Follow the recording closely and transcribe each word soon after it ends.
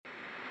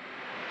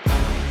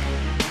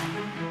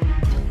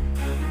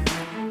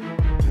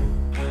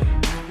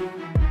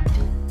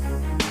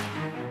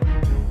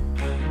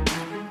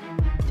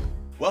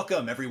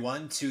Welcome,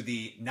 everyone, to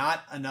the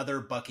Not Another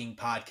Bucking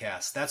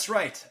podcast. That's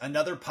right,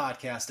 another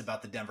podcast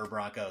about the Denver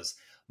Broncos.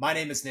 My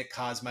name is Nate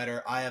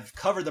Kosmider. I have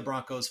covered the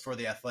Broncos for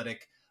The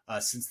Athletic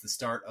since the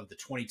start of the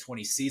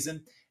 2020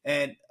 season.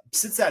 And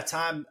since that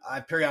time,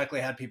 I've periodically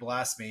had people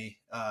ask me,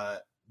 when are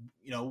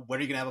you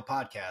going to have a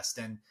podcast?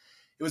 And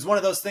it was one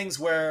of those things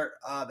where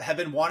I have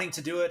been wanting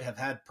to do it, have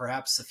had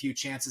perhaps a few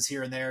chances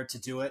here and there to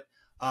do it,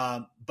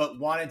 but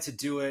wanted to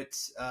do it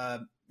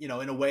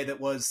in a way that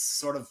was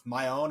sort of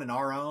my own and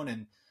our own.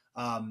 And,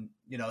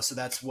 so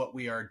that's what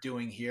we are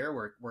doing here.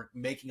 We're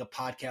making a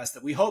podcast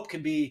that we hope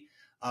can be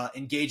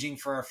engaging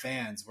for our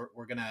fans.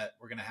 We're going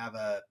to have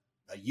a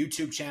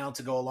YouTube channel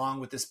to go along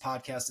with this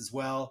podcast as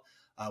well.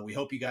 We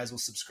hope you guys will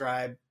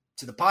subscribe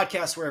to the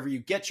podcast wherever you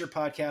get your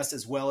podcast,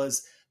 as well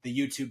as the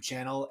YouTube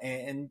channel,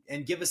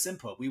 and give us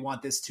input. We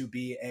want this to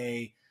be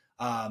a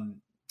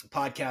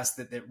podcast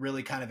that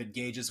really kind of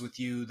engages with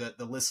you,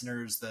 the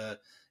listeners, the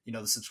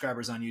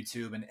subscribers on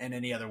YouTube, and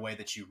any other way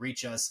that you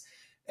reach us.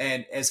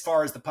 And as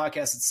far as the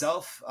podcast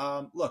itself,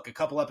 look, a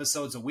couple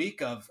episodes a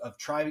week of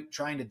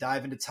trying to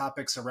dive into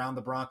topics around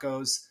the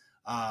Broncos,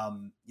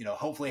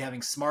 hopefully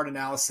having smart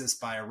analysis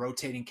by a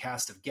rotating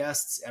cast of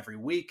guests every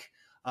week.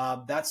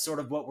 That's sort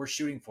of what we're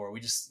shooting for.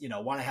 We just,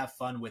 want to have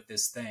fun with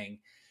this thing.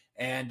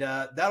 And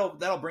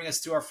that'll bring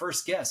us to our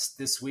first guest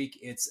this week.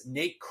 It's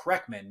Nate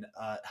Kreckman,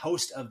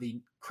 host of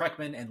the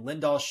Kreckman and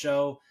Lindahl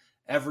Show,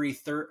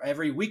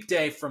 every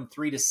weekday from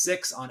 3 to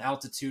 6 on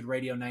Altitude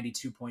Radio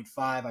 92.5.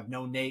 I've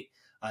known Nate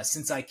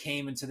since I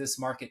came into this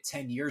market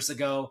 10 years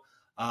ago.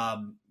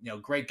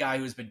 Great guy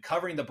who's been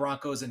covering the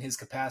Broncos in his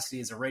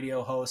capacity as a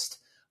radio host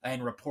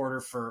and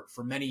reporter for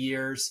many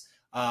years.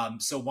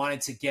 So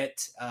wanted to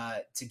get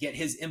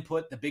his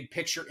input, the big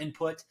picture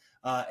input,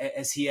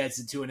 as he heads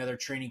into another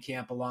training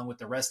camp along with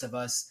the rest of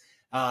us.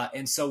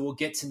 And so we'll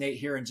get to Nate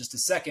here in just a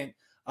second.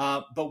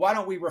 But why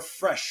don't we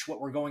refresh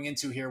what we're going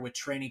into here with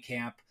training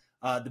camp?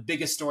 The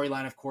biggest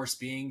storyline, of course,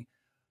 being,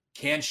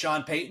 can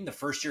Sean Payton, the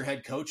first-year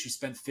head coach who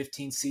spent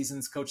 15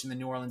 seasons coaching the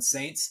New Orleans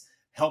Saints,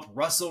 help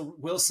Russell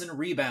Wilson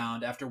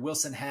rebound after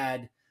Wilson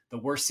had the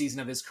worst season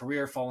of his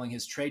career following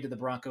his trade to the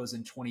Broncos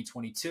in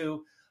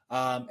 2022?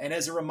 And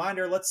as a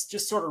reminder, let's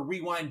just sort of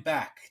rewind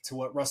back to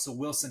what Russell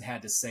Wilson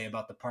had to say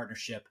about the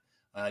partnership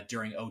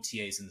during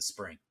OTAs in the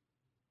spring.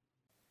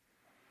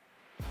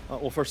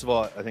 Well, first of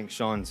all, I think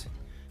Sean's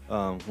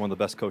one of the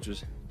best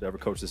coaches to ever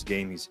coach this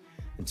game. He's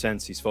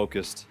intense, he's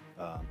focused.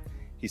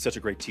 He's such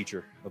a great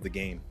teacher of the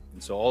game.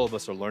 And so all of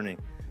us are learning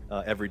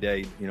every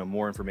day,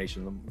 more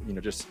information,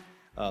 just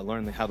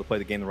learning how to play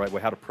the game the right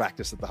way, how to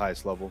practice at the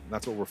highest level. And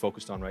that's what we're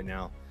focused on right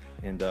now.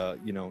 And,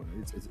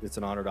 it's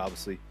an honor to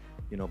obviously,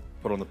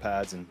 put on the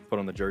pads and put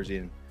on the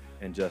jersey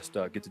and just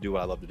get to do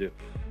what I love to do.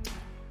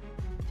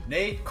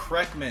 Nate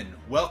Kreckman,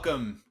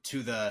 welcome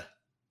to the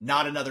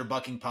Not Another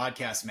Bucking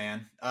podcast,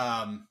 man.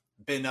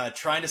 Been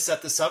trying to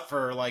set this up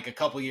for like a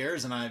couple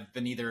years, and I've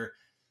been either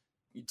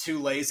too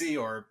lazy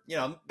or,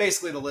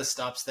 basically the list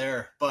stops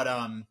there. But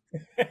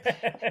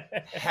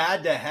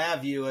had to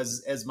have you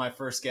as my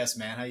first guest,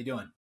 man. How you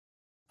doing?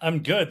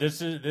 I'm good.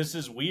 This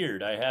is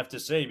weird, I have to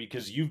say,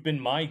 because you've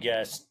been my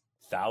guest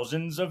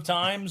thousands of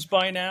times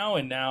by now,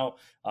 and now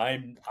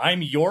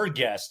I'm your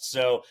guest,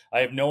 so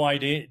I have no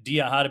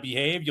idea how to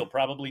behave. You'll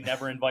probably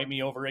never invite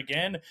me over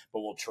again,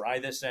 but we'll try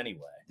this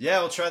anyway. Yeah,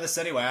 we'll try this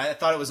anyway. I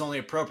thought it was only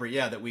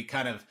appropriate, that we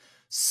kind of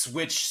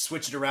switch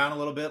it around a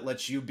little bit,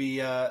 let you be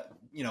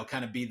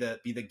kind of be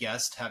the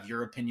guest, have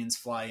your opinions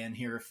fly in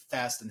here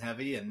fast and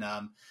heavy, and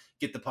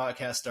get the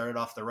podcast started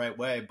off the right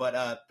way.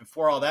 But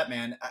before all that,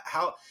 man,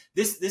 how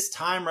this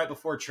time right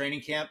before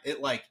training camp,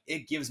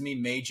 it gives me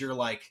major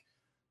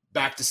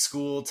back to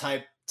school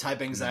type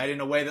anxiety in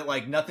a way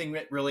that nothing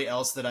really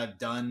else that I've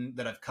done,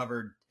 that I've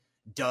covered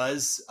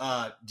does.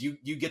 Do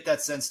you get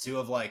that sense too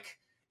of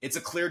it's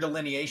a clear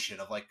delineation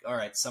of all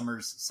right,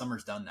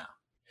 summer's done now?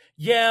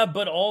 Yeah,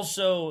 but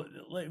also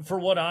for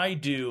what I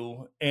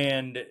do,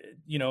 and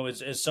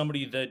as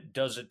somebody that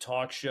does a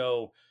talk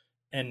show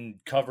and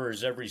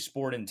covers every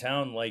sport in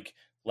town,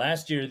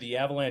 last year the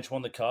Avalanche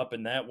won the Cup,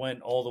 and that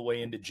went all the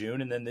way into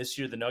June, and then this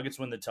year the Nuggets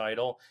won the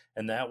title,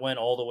 and that went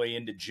all the way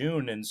into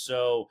June. And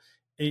so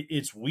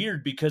it's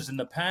weird, because in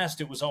the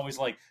past it was always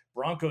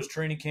Broncos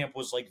training camp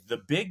was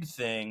the big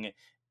thing.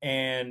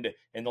 And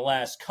in the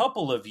last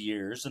couple of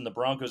years, and the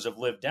Broncos have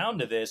lived down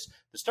to this,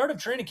 the start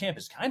of training camp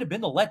has kind of been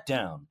the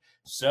letdown.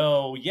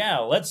 So yeah,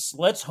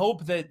 let's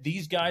hope that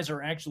these guys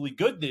are actually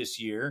good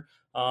this year,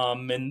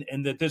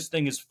 and that this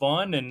thing is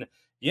fun. And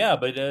yeah,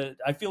 but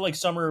I feel like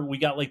summer, we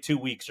got 2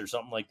 weeks or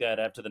something like that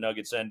after the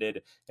Nuggets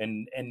ended,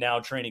 and now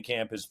training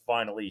camp is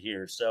finally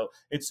here. So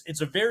it's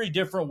a very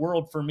different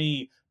world for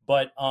me.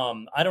 But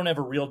I don't have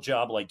a real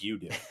job like you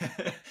do.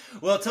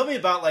 Well, tell me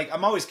about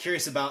I'm always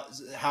curious about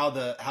how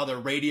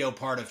the radio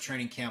part of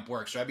training camp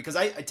works, right? Because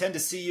I tend to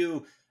see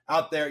you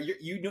out there.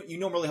 You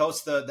normally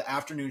host the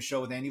afternoon show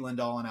with Andy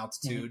Lindahl on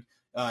Altitude,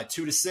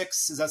 2 to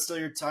 6. Is that still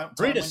your time?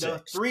 3 to window?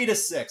 6. 3 to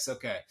 6.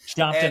 Okay,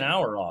 chopped an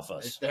hour off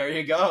us. There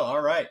you go.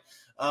 All right.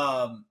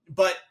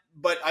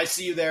 But I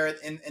see you there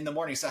in the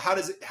morning. So how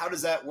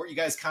does that work? You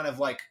guys kind of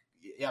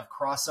you have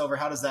crossover?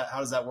 How does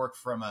that work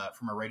from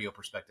a radio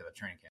perspective at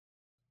training camp?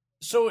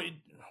 So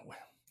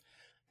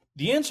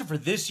the answer for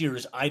this year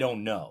is I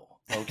don't know.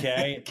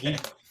 Okay. Okay.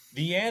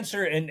 The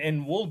answer,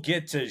 and we'll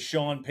get to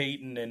Sean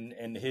Payton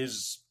and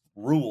his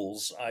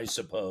rules, I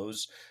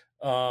suppose.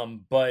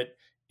 But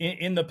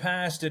in the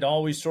past, it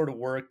always sort of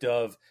worked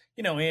of,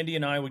 Andy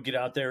and I would get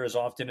out there as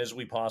often as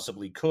we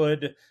possibly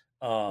could.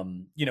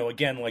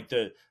 Again, like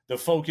the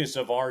focus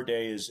of our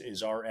day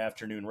is our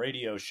afternoon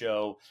radio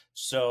show.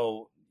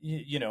 So,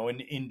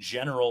 in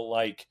general,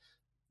 like,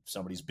 if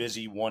somebody's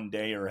busy one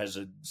day or has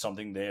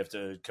something they have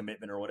to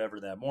commitment or whatever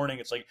that morning,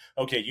 it's like,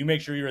 okay, you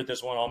make sure you're at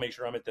this one. I'll make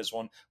sure I'm at this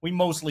one. We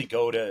mostly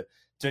go to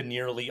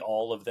nearly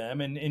all of them.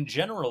 And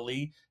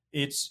generally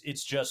it's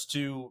just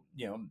to,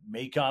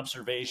 make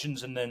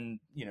observations and then,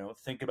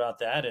 think about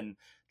that and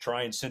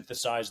try and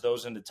synthesize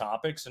those into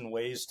topics and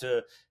ways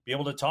to be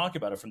able to talk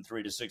about it from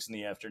 3 to 6 in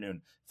the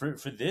afternoon.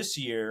 For this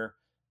year,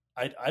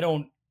 I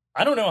don't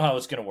know how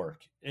it's going to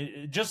work.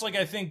 Just like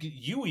I think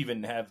you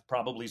even have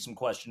probably some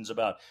questions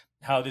about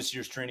how this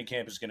year's training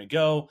camp is going to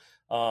go.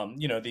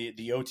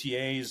 The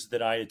OTAs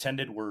that I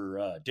attended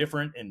were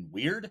different and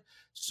weird.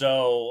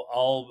 So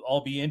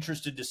I'll be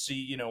interested to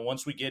see,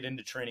 once we get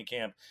into training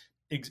camp,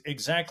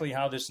 exactly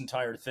how this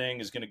entire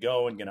thing is going to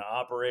go and going to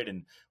operate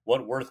and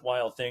what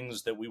worthwhile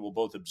things that we will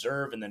both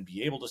observe and then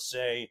be able to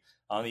say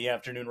on the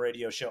afternoon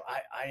radio show.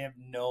 I have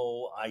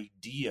no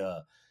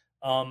idea.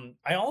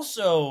 I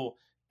also,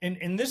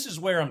 and this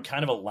is where I'm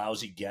kind of a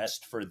lousy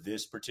guest for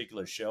this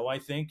particular show, I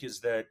think,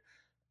 is that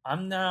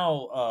I'm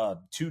now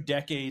 2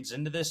 decades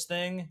into this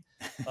thing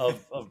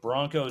of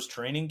Broncos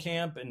training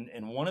camp.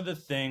 And one of the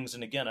things,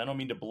 and again, I don't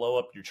mean to blow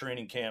up your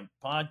training camp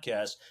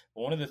podcast,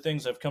 but one of the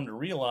things I've come to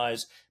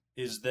realize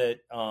is that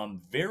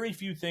very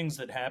few things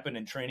that happen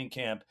in training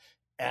camp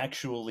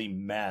actually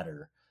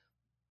matter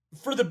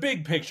for the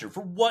big picture,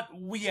 for what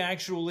we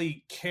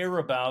actually care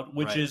about,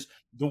 which is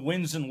the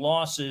wins and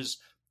losses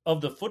of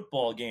the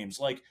football games.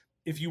 Like,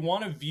 if you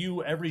want to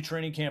view every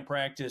training camp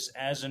practice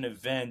as an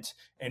event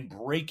and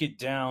break it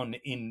down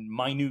in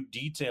minute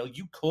detail,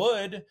 you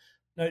could.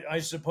 I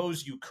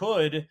suppose you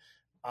could.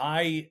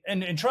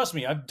 And trust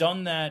me, I've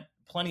done that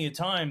plenty of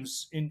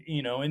times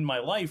in my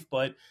life,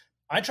 but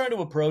I try to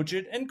approach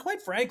it. And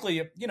quite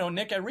frankly,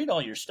 Nick, I read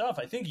all your stuff.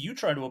 I think you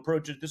try to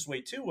approach it this way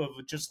too,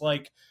 of just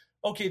like,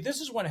 okay, this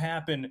is what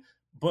happened,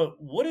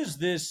 but what is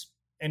this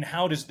and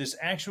how does this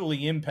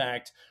actually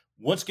impact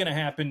what's going to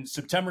happen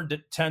September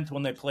 10th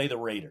when they play the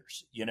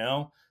Raiders?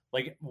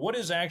 Like, what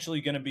is actually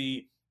going to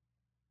be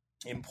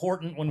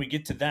important when we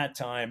get to that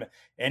time,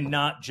 and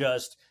not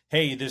just,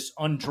 hey, this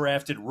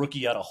undrafted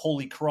rookie out of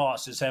Holy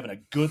Cross is having a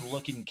good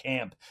looking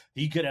camp.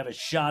 He could have a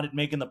shot at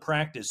making the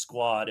practice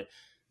squad.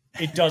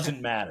 It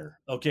doesn't matter.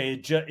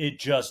 Okay. It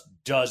just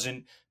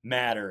doesn't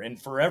matter.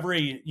 And for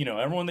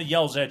everyone that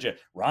yells at you,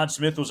 Rod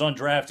Smith was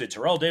undrafted,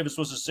 Terrell Davis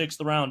was a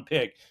 6th round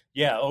pick.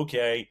 Yeah.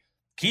 Okay.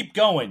 Keep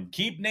going.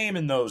 Keep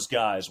naming those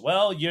guys.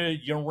 Well,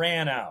 you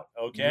ran out.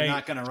 Okay. You're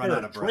not going to run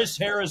out of breath. Chris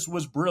Harris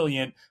was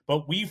brilliant,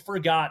 but we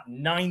forgot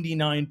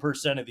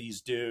 99% of these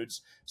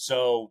dudes.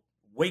 So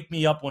wake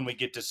me up when we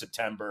get to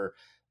September,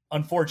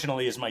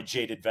 unfortunately, is my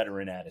jaded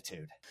veteran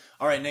attitude.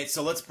 All right, Nate.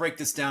 So let's break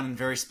this down in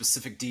very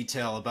specific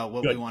detail about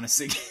what we want to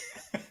see.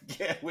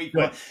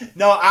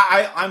 No,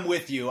 I'm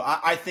with you.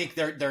 I think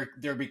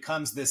there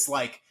becomes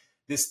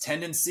this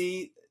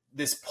tendency,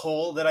 this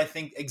pull that I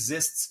think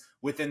exists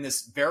within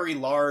this very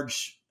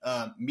large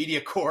media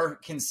core,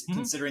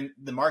 considering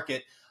the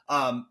market,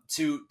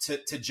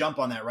 to jump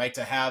on that, right?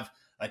 To have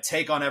a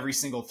take on every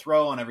single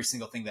throw, on every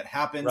single thing that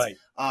happens. Right.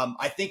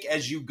 I think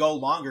as you go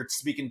longer,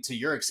 speaking to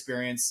your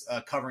experience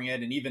covering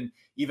it, and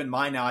even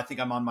mine now, I think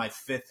I'm on my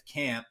 5th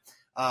camp.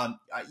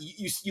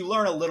 You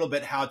learn a little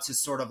bit how to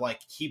sort of like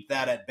keep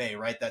that at bay,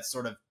 right? That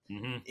sort of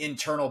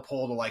internal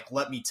pull to like,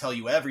 let me tell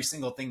you every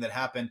single thing that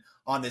happened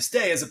on this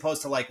day, as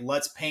opposed to like,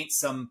 let's paint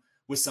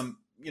with some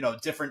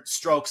different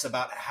strokes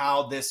about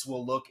how this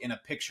will look in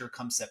a picture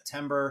come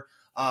September.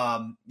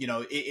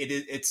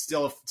 It's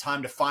still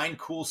time to find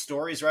cool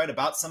stories, right,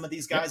 about some of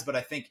these guys, but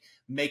I think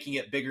making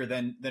it bigger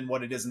than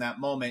what it is in that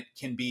moment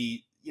can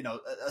be,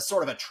 a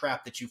sort of a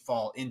trap that you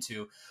fall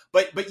into.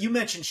 But you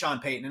mentioned Sean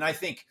Payton, and I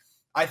think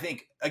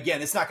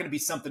again, it's not going to be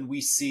something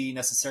we see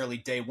necessarily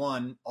day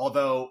one,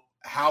 although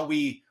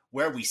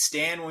where we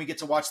stand when we get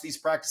to watch these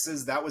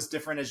practices, that was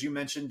different, as you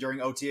mentioned, during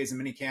OTAs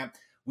and minicamp.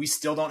 We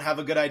still don't have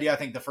a good idea. I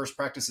think the first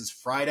practice is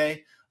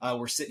Friday.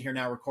 We're sitting here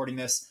now recording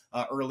this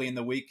early in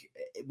the week.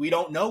 We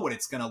don't know what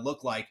it's going to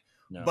look like.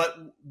 No. But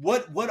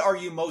what are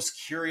you most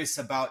curious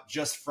about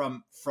just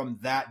from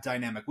that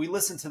dynamic? We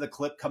listened to the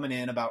clip coming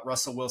in about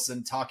Russell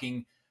Wilson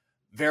talking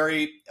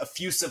very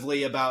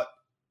effusively about,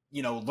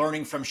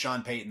 learning from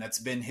Sean Payton. That's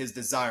been his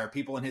desire.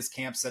 People in his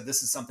camp said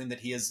this is something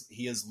that he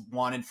has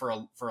wanted for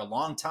a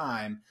long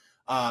time.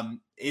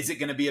 Is it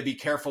going to be a be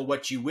careful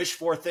what you wish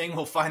for thing?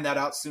 We'll find that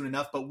out soon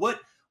enough. But what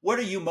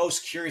are you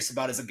most curious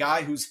about as a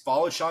guy who's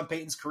followed Sean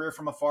Payton's career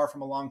from afar,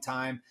 from a long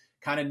time,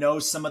 kind of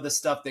knows some of the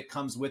stuff that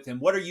comes with him?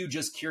 What are you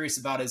just curious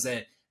about as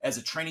as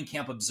a training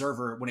camp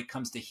observer when it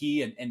comes to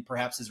he and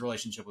perhaps his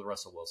relationship with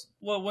Russell Wilson?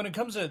 Well, when it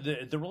comes to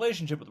the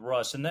relationship with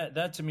Russ, and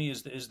that to me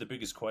is the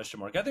biggest question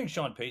mark. I think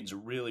Sean Payton's a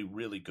really,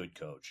 really good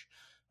coach.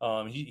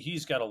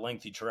 He's got a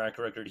lengthy track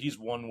record. He's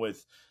won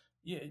with,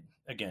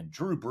 again,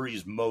 Drew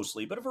Brees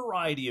mostly, but a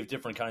variety of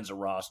different kinds of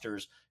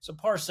rosters. He's a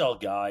Parcells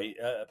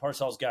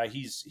guy.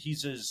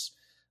 He's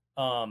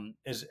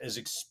as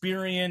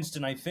experienced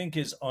and I think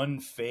as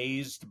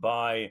unfazed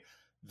by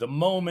the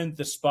moment,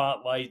 the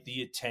spotlight,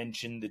 the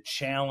attention, the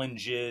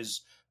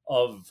challenges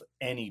of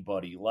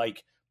anybody.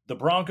 Like, the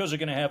Broncos are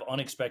going to have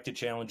unexpected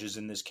challenges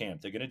in this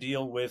camp. They're going to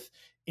deal with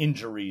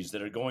injuries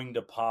that are going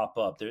to pop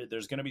up.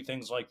 There's going to be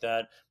things like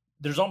that.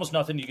 There's almost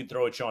nothing you can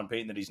throw at Sean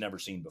Payton that he's never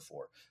seen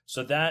before.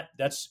 So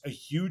that's a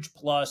huge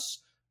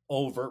plus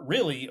over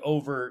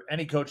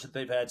any coach that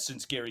they've had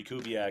since Gary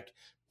Kubiak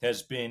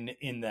has been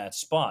in that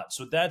spot.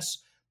 So that's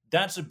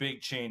a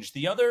big change.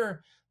 The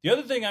other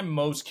thing I'm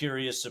most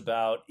curious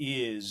about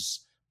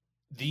is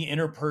the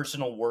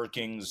interpersonal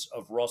workings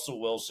of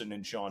Russell Wilson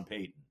and Sean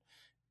Payton.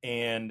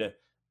 And,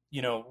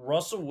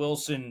 Russell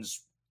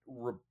Wilson's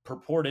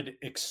purported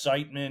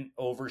excitement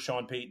over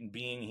Sean Payton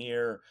being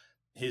here,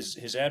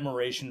 his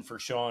admiration for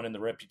Sean and the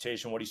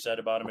reputation, what he said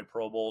about him at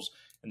Pro Bowls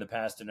in the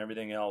past and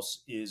everything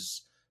else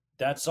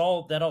that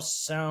all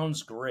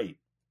sounds great.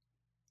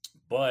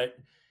 But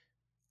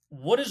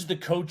what is the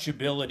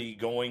coachability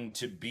going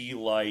to be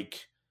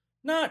like,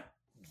 not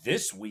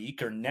this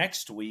week or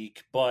next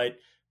week, but,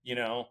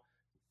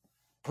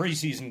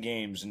 preseason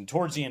games and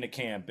towards the end of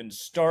camp and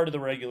start of the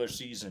regular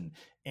season?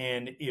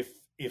 And if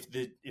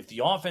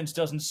the offense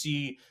doesn't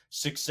see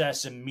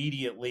success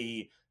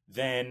immediately,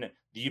 then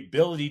the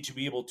ability to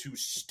be able to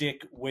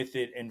stick with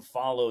it and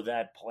follow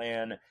that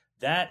plan,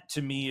 that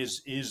to me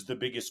is the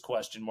biggest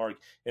question mark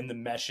in the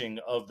meshing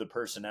of the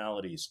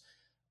personalities.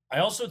 I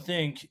also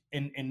think,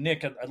 and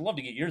Nick, I'd love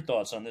to get your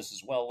thoughts on this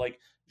as well. Like,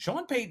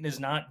 Sean Payton has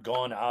not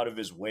gone out of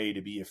his way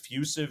to be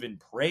effusive in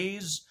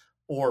praise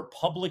or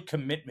public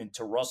commitment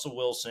to Russell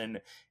Wilson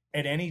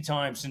at any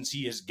time since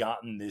he has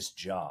gotten this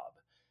job.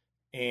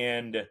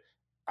 And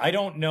I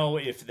don't know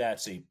if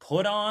that's a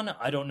put on.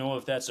 I don't know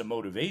if that's a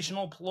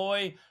motivational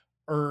ploy,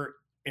 or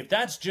if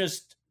that's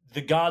just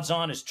the God's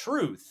honest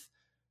truth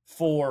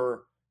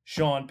for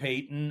Sean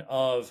Payton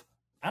of,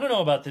 I don't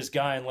know about this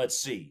guy and let's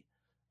see.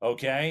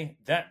 Okay?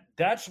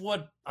 That's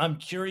what I'm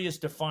curious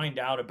to find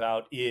out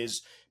about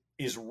is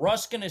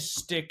Russ going to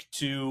stick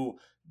to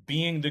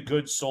being the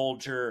good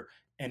soldier,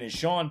 and is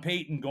Sean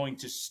Payton going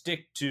to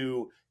stick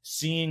to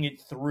seeing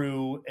it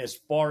through as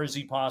far as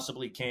he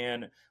possibly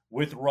can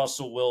with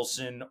Russell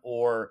Wilson,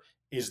 or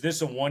is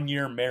this a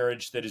one-year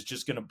marriage that is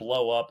just going to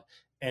blow up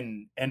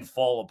and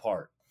fall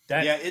apart?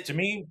 To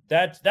me,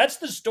 that's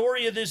the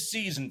story of this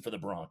season for the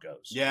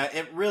Broncos. Yeah,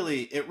 it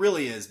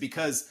really is,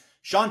 because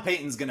Sean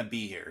Payton's going to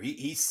be here.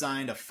 He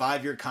signed a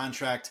 5-year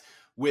contract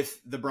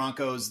with the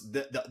Broncos.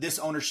 This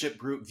ownership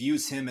group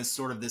views him as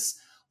sort of this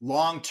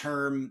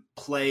long-term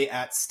play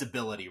at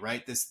stability,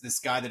 right? This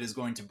guy that is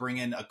going to bring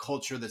in a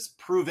culture that's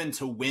proven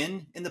to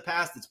win in the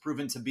past, that's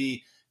proven to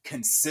be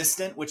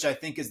consistent, which I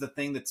think is the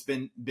thing that's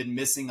been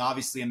missing,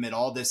 obviously, amid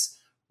all this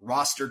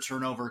roster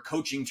turnover,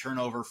 coaching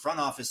turnover, front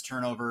office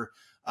turnover.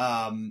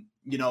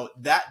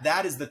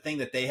 That is the thing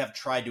that they have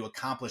tried to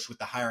accomplish with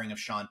the hiring of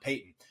Sean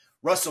Payton.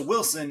 Russell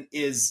Wilson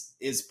is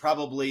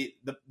probably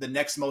the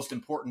next most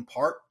important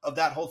part of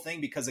that whole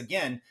thing, because,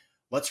 again,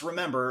 let's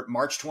remember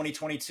March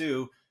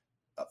 2022,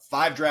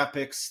 5 draft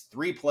picks,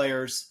 3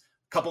 players,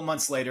 a couple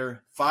months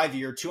later,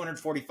 5-year,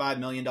 $245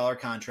 million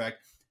contract.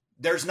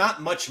 There's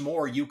not much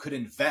more you could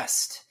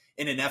invest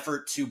in an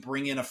effort to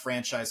bring in a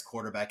franchise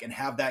quarterback and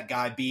have that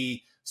guy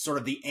be sort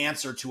of the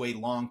answer to a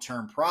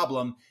long-term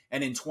problem.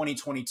 And in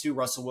 2022,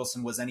 Russell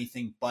Wilson was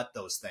anything but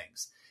those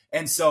things.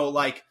 And so,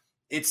 like,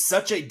 it's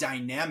such a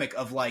dynamic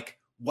of like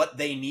what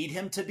they need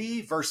him to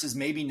be versus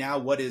maybe now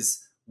what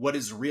is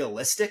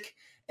realistic.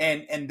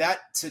 And that,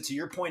 to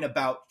your point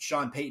about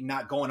Sean Payton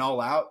not going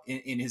all out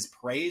in his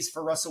praise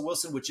for Russell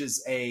Wilson, which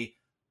is a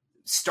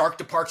stark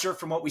departure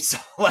from what we saw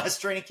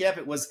last training camp.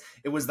 It was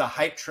the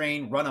hype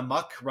train, run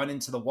amok, run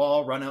into the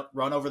wall,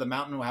 run over the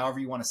mountain, however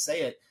you want to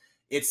say it.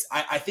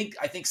 I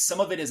think some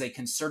of it is a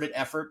concerted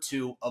effort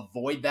to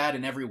avoid that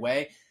in every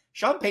way.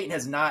 Sean Payton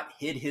has not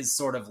hid his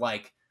sort of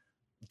like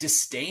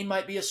disdain,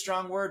 might be a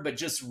strong word, but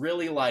just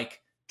really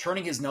like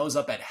turning his nose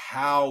up at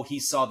how he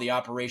saw the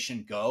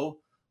operation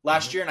go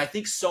last year. And I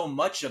think so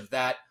much of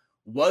that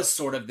was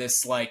sort of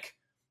this like,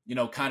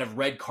 kind of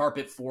red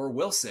carpet for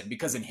Wilson,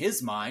 because in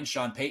his mind,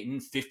 Sean Payton,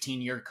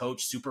 15-year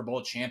coach, Super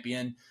Bowl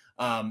champion,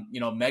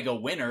 mega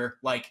winner,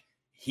 like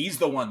he's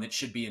the one that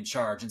should be in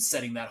charge and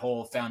setting that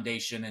whole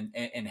foundation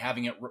and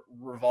having it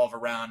revolve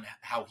around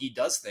how he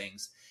does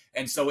things.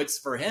 And so it's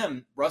for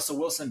him, Russell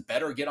Wilson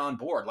better get on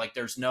board. Like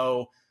there's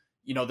no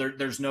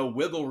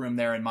wiggle room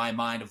there in my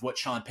mind of what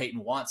Sean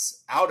Payton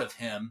wants out of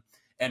him.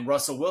 And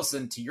Russell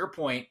Wilson, to your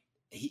point,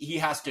 he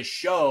has to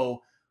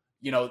show,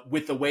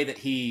 with the way that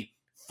he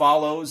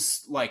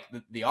follows like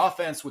the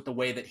offense, with the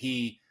way that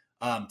he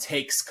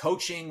takes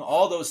coaching,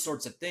 all those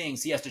sorts of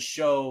things, he has to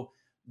show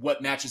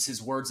what matches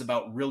his words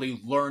about really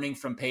learning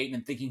from Payton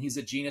and thinking he's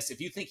a genius.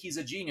 If you think he's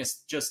a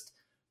genius, just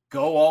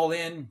go all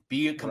in,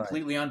 be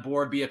completely on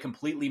board, be a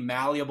completely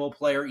malleable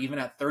player, even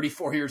at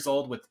 34 years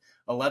old with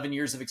 11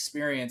 years of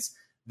experience.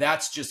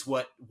 That's just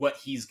what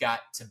he's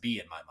got to be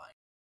in my mind.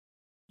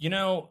 You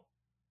know,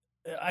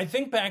 I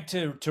think back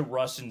to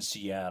Russ in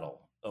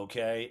Seattle,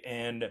 okay?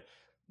 And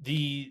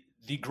the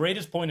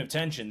greatest point of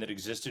tension that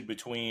existed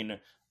between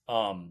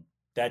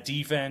that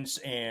defense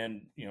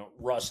and,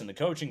 Russ and the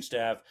coaching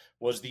staff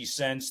was the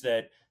sense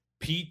that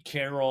Pete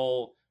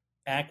Carroll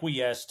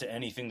acquiesced to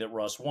anything that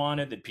Russ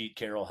wanted, that Pete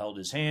Carroll held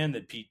his hand,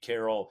 that Pete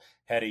Carroll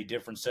had a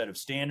different set of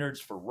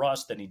standards for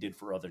Russ than he did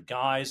for other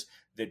guys,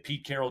 that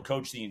Pete Carroll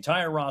coached the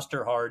entire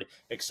roster hard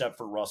except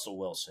for Russell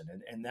Wilson.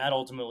 And that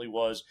ultimately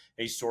was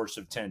a source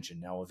of tension.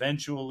 Now,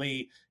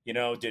 eventually,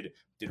 did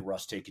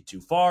Russ take it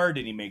too far?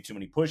 Did he make too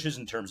many pushes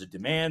in terms of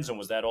demands? And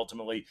was that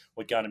ultimately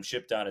what got him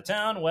shipped out of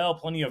town? Well,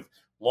 plenty of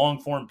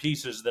long-form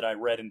pieces that I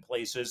read in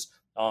places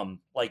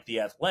like The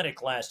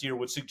Athletic last year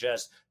would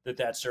suggest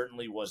that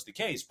certainly was the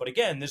case. But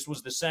again, this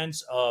was the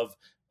sense of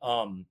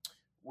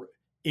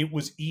it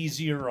was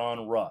easier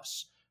on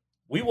Russ.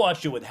 We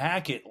watched it with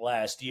Hackett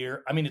last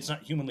year. I mean, it's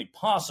not humanly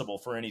possible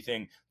for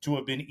anything to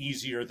have been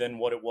easier than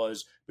what it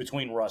was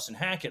between Russ and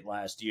Hackett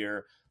last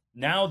year.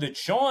 Now that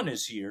Sean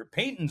is here,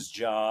 Payton's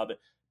job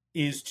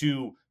is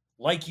to,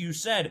 like you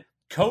said,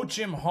 coach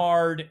him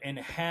hard and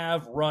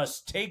have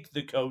Russ take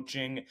the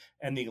coaching,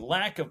 and the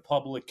lack of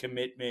public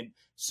commitment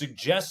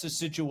suggests a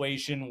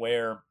situation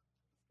where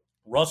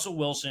Russell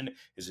Wilson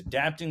is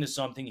adapting to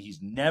something he's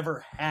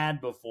never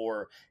had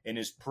before in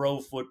his pro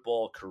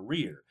football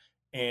career.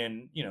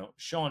 And,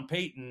 Sean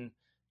Payton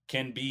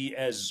can be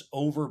as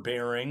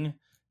overbearing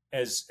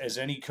as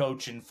any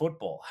coach in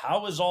football.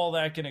 How is all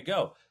that going to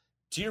go?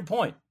 To your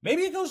point,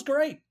 maybe it goes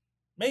great.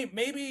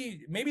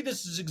 Maybe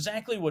this is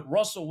exactly what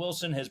Russell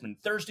Wilson has been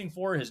thirsting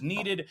for, has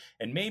needed,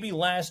 and maybe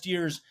last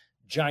year's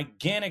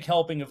gigantic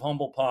helping of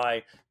humble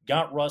pie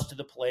got Russ to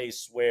the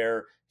place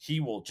where he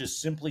will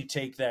just simply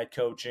take that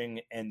coaching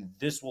and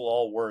this will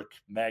all work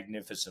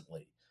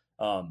magnificently.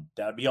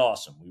 That'd be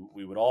awesome.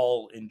 We would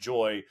all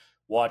enjoy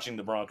watching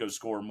the Broncos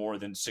score more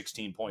than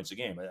 16 points a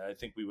game. I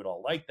think we would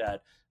all like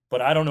that,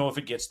 but I don't know if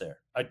it gets there.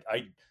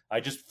 I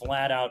just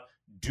flat out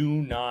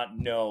do not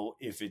know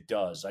if it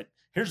does.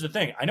 Here's the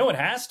thing. I know it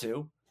has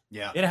to.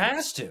 Yeah. It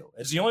has to.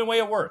 It's the only way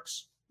it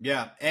works.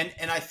 Yeah. And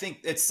I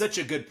think it's such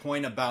a good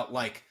point about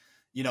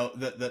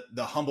the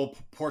humble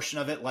portion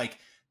of it. Like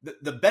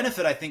the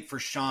benefit I think for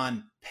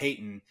Sean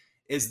Payton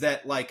is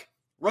that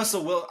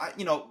Russell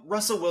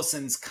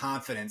Wilson's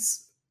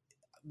confidence,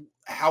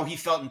 how he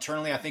felt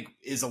internally, I think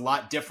was a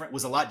lot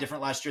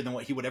different last year than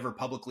what he would ever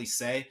publicly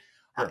say.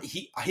 Sure.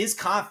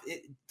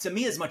 To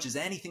me, as much as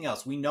anything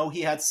else, we know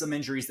he had some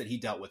injuries that he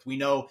dealt with. We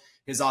know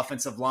his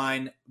offensive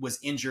line was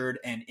injured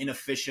and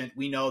inefficient.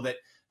 We know that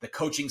the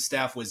coaching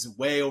staff was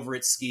way over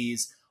its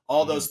skis.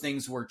 All those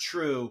things were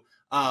true.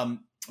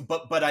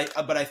 But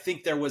I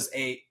think there was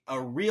a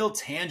real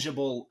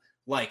tangible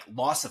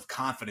loss of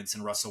confidence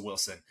in Russell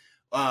Wilson,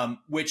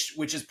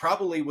 which is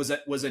probably was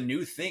a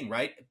new thing,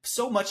 right?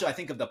 So much I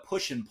think of the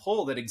push and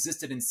pull that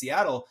existed in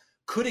Seattle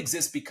could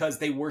exist because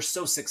they were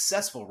so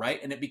successful,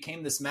 right? And it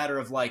became this matter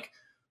of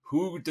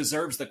who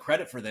deserves the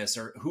credit for this,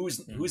 or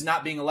who's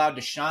not being allowed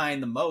to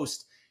shine the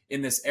most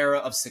in this era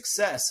of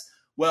success.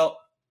 Well,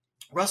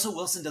 Russell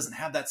Wilson doesn't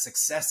have that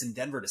success in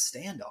Denver to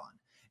stand on.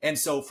 And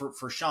so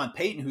for Sean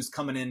Payton, who's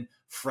coming in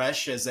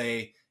fresh as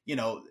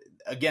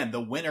again,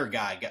 the winner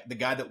guy, the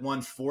guy that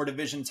won 4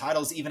 division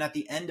titles, even at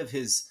the end of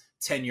his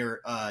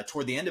tenure,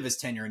 toward the end of his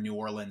tenure in New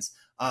Orleans,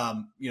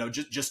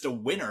 just a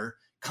winner,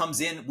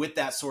 comes in with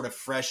that sort of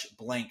fresh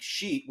blank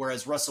sheet,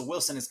 whereas Russell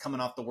Wilson is coming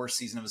off the worst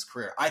season of his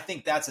career. I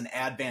think that's an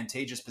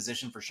advantageous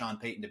position for Sean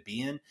Payton to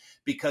be in,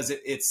 because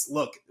it's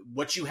look,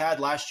 what you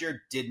had last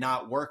year did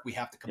not work. We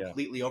have to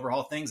completely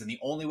overhaul things. And the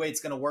only way it's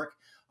going to work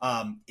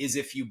is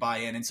if you buy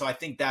in. And so I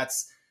think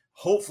that's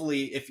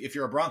hopefully, if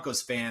you're a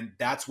Broncos fan,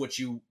 that's what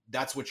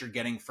you're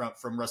getting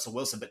from Russell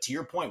Wilson. But to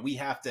your point, we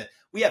have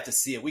to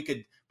see it. We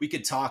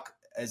could talk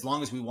as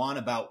long as we want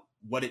about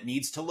what it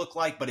needs to look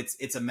like, but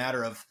it's a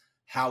matter of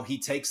how he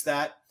takes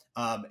that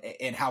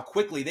and how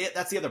quickly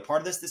that's the other part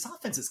of this. This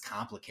offense is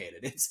complicated.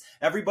 It's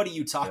everybody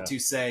you talk to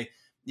say,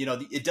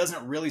 it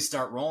doesn't really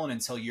start rolling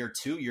until year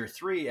 2, year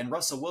 3. And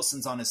Russell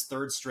Wilson's on his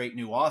 3rd straight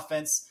new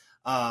offense.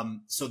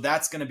 So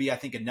that's going to be, I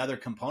think, another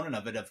component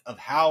of it, of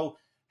how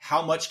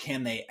much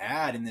can they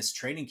add in this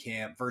training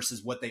camp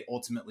versus what they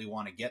ultimately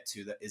want to get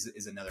to. That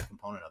is another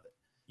component of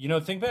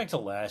it. Think back to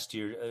last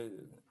year,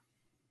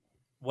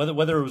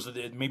 whether it was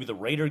maybe the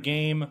Raider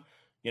game,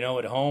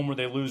 at home where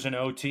they lose an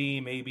OT,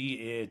 maybe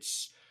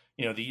it's,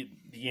 the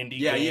Indy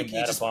game,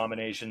 that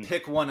abomination.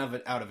 Pick one of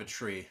it out of a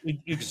tree.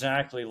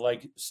 Exactly.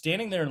 Like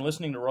standing there and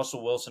listening to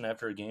Russell Wilson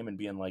after a game and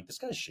being like, this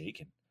guy's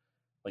shaking.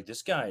 Like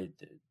this guy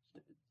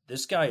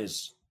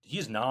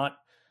is not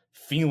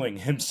feeling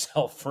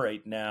himself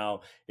right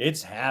now.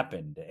 It's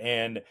happened.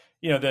 And,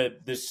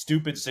 the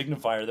stupid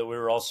signifier that we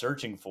were all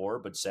searching for,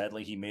 but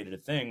sadly he made it a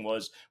thing,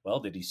 was, well,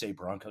 did he say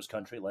Broncos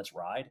country, let's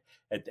ride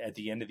at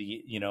the end of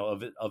the,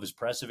 of his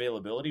press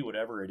availability,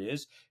 whatever it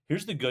is.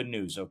 Here's the good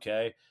news.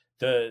 Okay.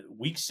 The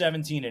week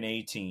 17 and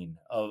 18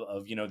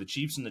 of the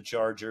Chiefs and the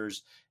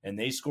Chargers, and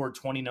they scored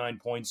 29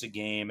 points a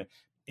game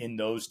in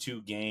those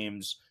two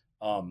games.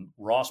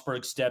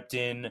 Rosberg stepped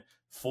in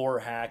for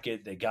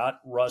Hackett. They got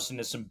Russ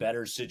into some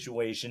better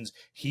situations.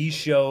 He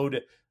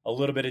showed a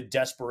little bit of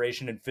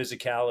desperation and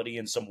physicality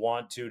and some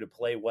want to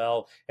play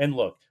well. And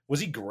look,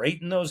 was he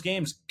great in those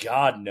games?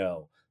 God,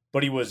 no.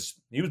 But he was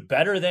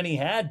better than he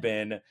had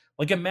been.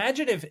 Like,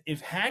 imagine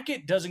if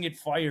Hackett doesn't get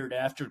fired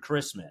after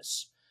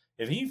Christmas,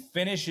 if he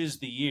finishes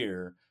the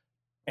year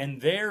and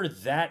they're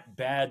that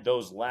bad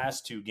those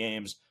last two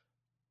games,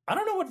 I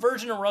don't know what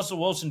version of Russell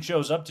Wilson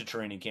shows up to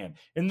training camp.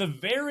 In the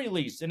very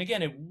least, and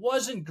again, it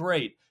wasn't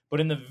great, but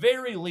in the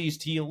very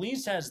least, he at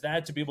least has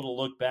that to be able to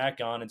look back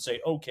on and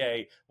say,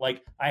 okay,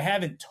 like, I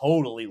haven't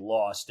totally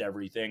lost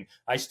everything.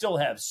 I still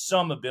have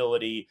some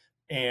ability,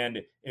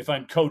 and if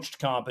I'm coached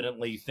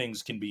competently,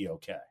 things can be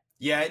okay.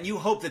 Yeah, and you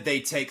hope that they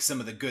take some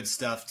of the good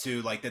stuff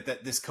too, like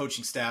that this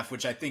coaching staff,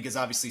 which I think is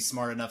obviously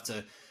smart enough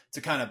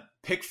to kind of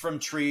pick from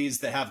trees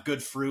that have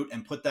good fruit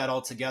and put that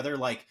all together.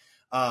 Like,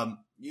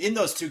 in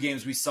those two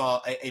games, we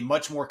saw a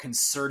much more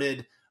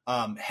concerted,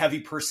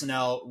 heavy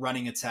personnel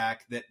running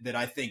attack that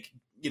I think,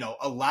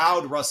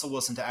 allowed Russell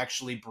Wilson to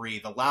actually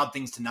breathe, allowed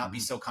things to not be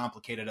so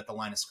complicated at the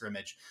line of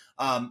scrimmage.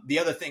 The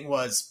other thing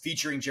was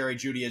featuring Jerry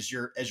Jeudy as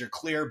your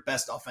clear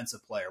best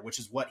offensive player, which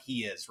is what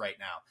he is right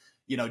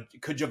now.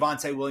 Could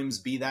Javonte Williams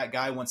be that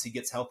guy once he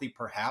gets healthy?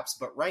 Perhaps.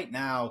 But right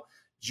now,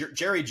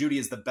 Jerry Jeudy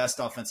is the best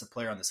offensive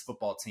player on this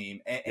football team.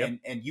 And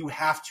you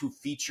have to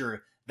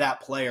feature that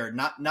player,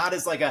 not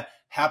as like a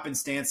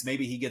happenstance,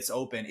 maybe he gets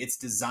open. It's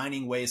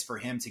designing ways for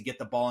him to get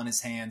the ball in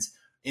his hands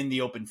in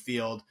the open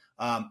field,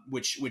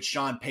 which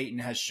Sean Payton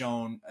has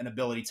shown an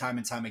ability time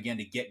and time again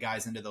to get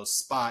guys into those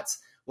spots.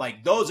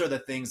 Like, those are the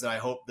things that I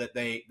hope that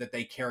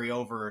they carry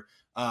over,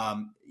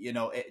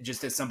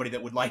 just as somebody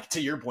that would like,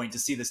 to your point, to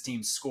see this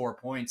team score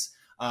points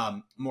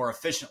more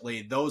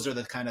efficiently. Those are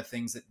the kind of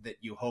things that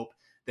you hope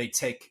they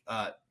take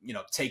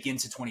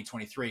into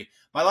 2023.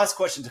 My last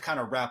question to kind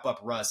of wrap up,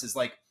 Russ, is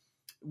like,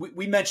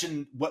 we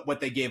mentioned what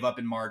they gave up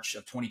in March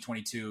of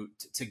 2022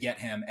 to get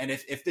him. And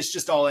if this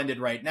just all ended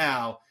right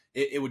now,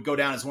 it would go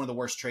down as one of the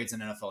worst trades in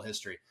NFL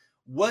history.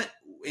 What,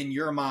 in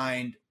your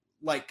mind,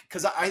 like,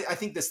 because I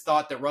think this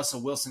thought that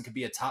Russell Wilson could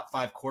be a top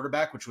 5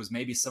 quarterback, which was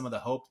maybe some of the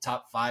hope,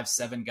 top 5,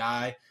 7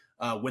 guy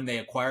when they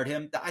acquired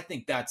him, I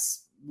think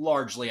that's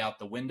largely out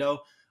the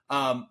window.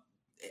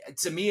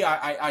 To me,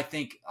 I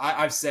think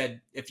I've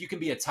said, if you can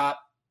be a top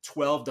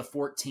 12 to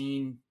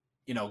 14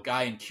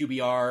 guy in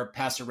QBR,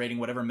 passer rating,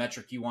 whatever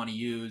metric you want to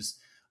use,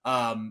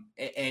 and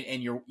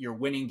you're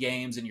winning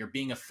games and you're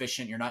being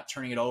efficient, you're not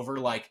turning it over,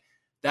 like,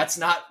 that's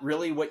not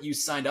really what you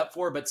signed up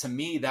for. But to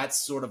me,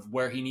 that's sort of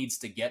where he needs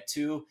to get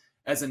to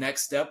as a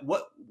next step.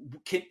 What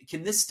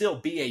can this still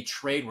be a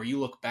trade where you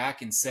look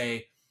back and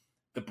say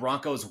the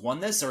Broncos won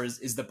this, or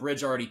is the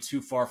bridge already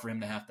too far for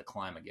him to have to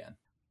climb again?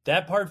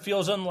 That part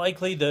feels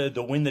unlikely.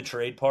 The win the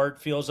trade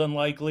part feels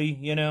unlikely.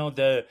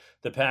 The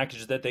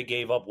package that they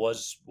gave up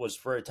was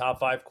for a top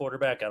 5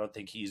 quarterback. I don't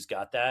think he's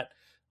got that.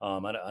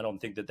 I don't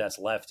think that that's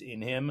left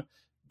in him.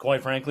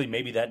 Quite frankly,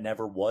 maybe that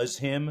never was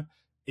him.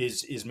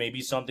 Is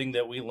maybe something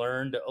that we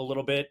learned a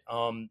little bit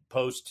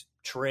post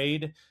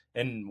trade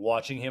and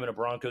watching him in a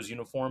Broncos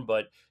uniform.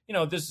 But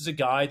this is a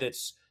guy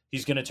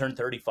he's going to turn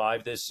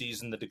 35 this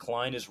season. The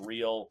decline is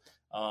real.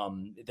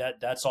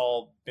 That's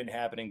all been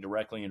happening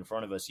directly in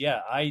front of us. Yeah,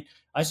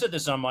 I said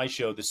this on my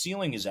show. The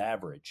ceiling is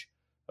average.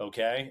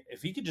 Okay,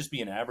 if he could just be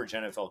an average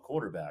NFL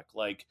quarterback,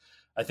 like,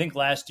 I think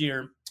last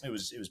year it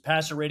was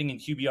passer rating and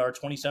QBR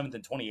 27th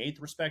and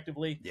 28th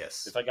respectively.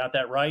 Yes, if I got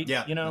that right.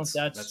 Yeah,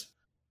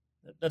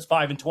 that's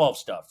 5 and 12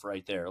 stuff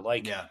right there.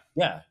 Like,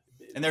 yeah.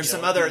 And there's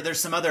some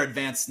other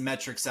advanced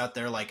metrics out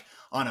there, like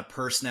on a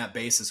per snap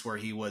basis, where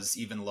he was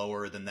even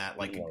lower than that,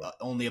 like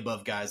only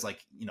above guys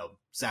like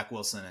Zach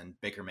Wilson and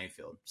Baker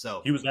Mayfield.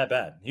 So he was that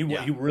bad. He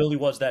really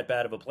was that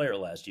bad of a player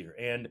last year.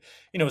 And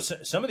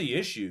some of the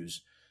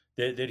issues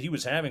that he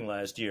was having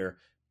last year,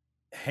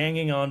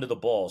 hanging on to the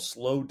ball,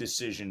 slow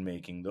decision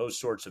making, those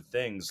sorts of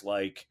things,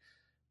 like,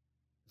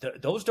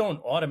 those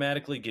don't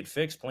automatically get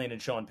fixed playing in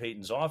Sean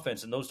Payton's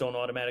offense, and those don't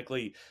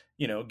automatically,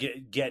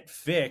 get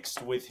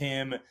fixed with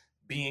him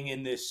being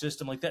in this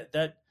system like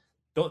that.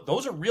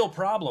 Those are real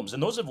problems,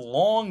 and those have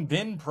long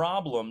been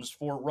problems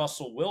for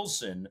Russell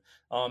Wilson.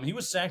 He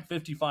was sacked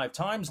 55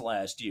 times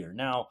last year.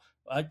 Now,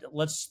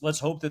 let's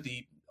hope that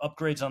the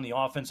upgrades on the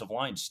offensive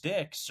line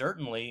stick,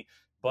 certainly,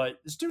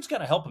 but this dude's got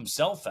to help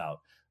himself out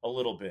a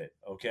little bit,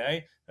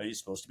 okay? He's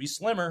supposed to be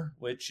slimmer,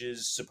 which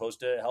is supposed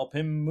to help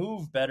him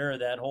move better,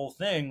 that whole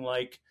thing.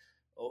 Like,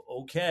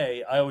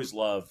 okay, I always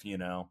love,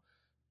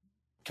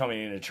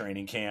 coming into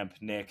training camp,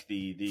 Nick,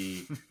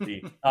 the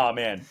oh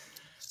man,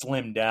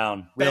 slimmed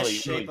down. Best Really,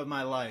 shape of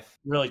my life.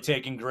 really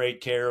taking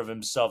great care of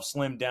himself.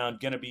 Slimmed down,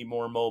 going to be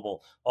more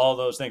mobile. All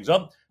those things.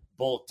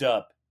 Bulked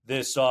up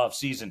this off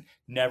season.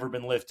 Never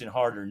been lifting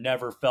harder.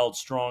 Never felt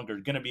stronger.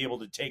 Going to be able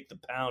to take the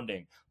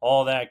pounding.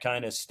 All that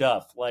kind of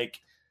stuff. Like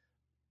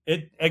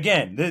it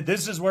again.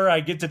 This is where I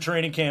get to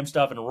training camp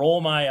stuff and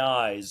roll my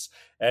eyes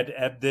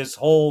at this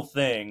whole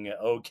thing.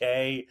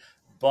 Okay,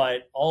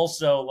 but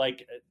also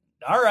like,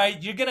 all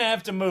right, you're going to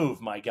have to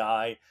move, my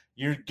guy.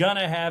 You're going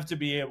to have to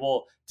be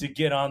able to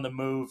get on the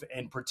move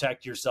and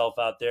protect yourself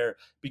out there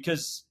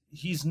because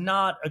he's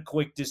not a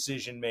quick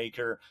decision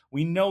maker.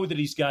 We know that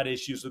he's got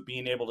issues with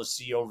being able to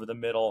see over the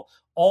middle.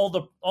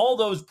 All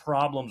those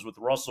problems with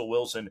Russell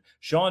Wilson,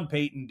 Sean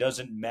Payton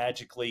doesn't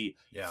magically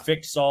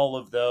fix all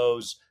of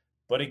those.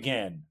 But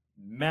again,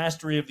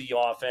 mastery of the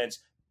offense,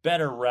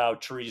 better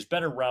route trees,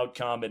 better route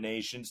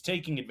combinations,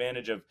 taking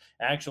advantage of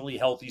actually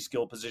healthy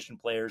skill position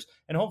players,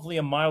 and hopefully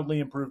a mildly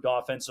improved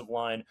offensive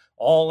line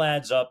all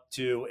adds up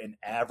to an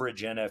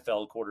average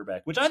NFL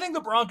quarterback, which I think the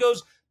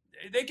Broncos,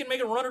 they can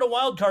make a run at a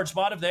wild card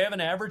spot if they have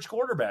an average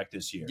quarterback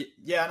this year.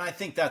 Yeah, and I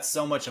think that's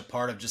so much a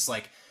part of just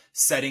like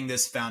setting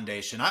this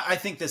foundation. I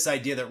think this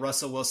idea that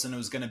Russell Wilson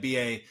was going to be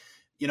a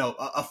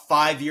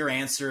 5-year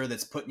answer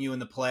that's putting you in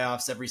the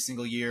playoffs every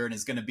single year and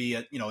is going to be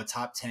a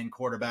top 10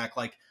 quarterback.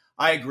 Like,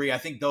 I agree. I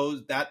think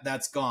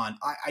that's gone.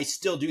 I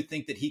still do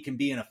think that he can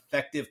be an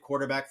effective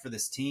quarterback for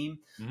this team.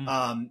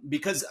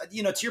 Because,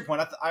 to your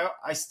point,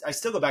 I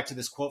still go back to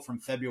this quote from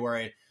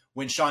February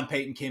when Sean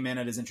Payton came in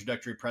at his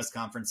introductory press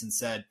conference and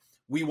said,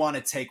 we want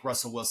to take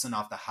Russell Wilson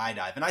off the high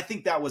dive. And I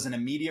think that was an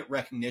immediate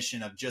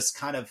recognition of just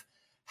kind of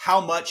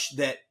how much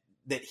that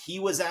he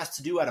was asked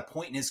to do at a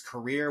point in his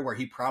career where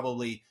he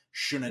probably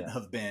shouldn't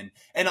have been.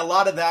 And a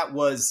lot of that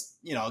was,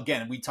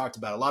 again, we talked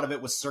about a lot of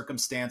it was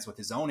circumstance with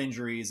his own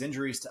injuries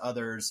to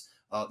others,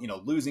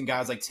 losing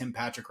guys like Tim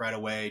Patrick right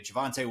away,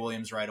 Javonte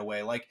Williams right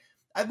away. Like,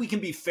 we can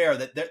be fair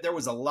that there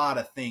was a lot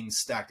of things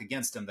stacked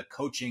against him. The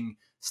coaching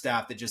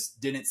staff that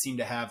just didn't seem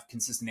to have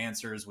consistent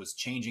answers, was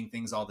changing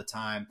things all the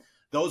time.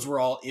 Those were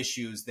all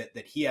issues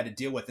that he had to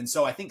deal with. And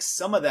so I think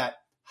some of that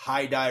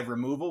high dive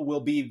removal will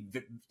be,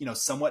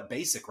 somewhat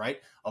basic, right?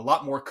 A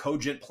lot more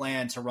cogent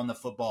plan to run the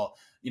football,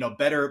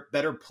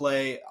 better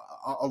play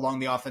along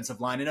the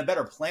offensive line and a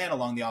better plan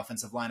along the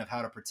offensive line of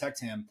how to protect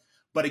him.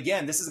 But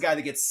again, this is a guy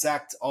that gets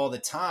sacked all the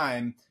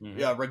time,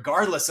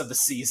 regardless of the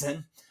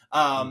season.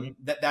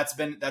 That's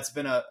been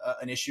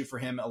an issue for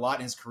him a lot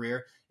in his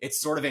career.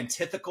 It's sort of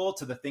antithetical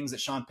to the things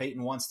that Sean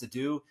Payton wants to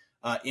do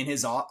in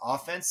his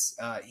offense.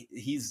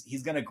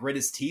 He's going to grit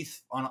his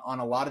teeth on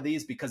a lot of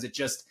these because it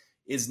just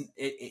is.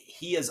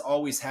 He has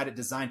always had it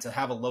designed to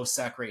have a low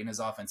sack rate in his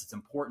offense. It's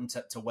important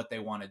to what they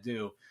want to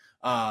do.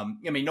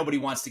 Nobody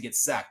wants to get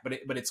sacked,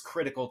 but it's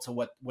critical to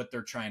what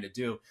they're trying to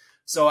do.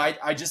 So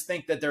I just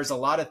think that there's a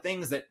lot of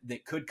things that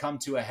could come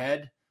to a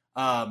head.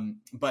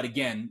 But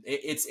again,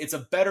 it's a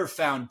better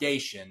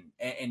foundation.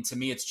 And to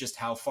me, it's just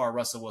how far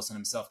Russell Wilson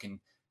himself can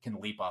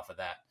leap off of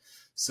that.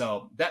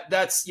 So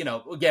that's,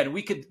 again,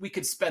 we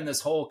could spend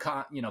this whole,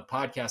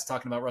 podcast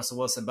talking about Russell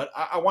Wilson, but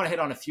I want to hit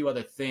on a few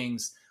other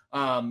things.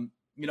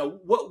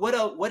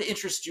 What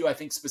interests you, I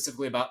think,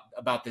 specifically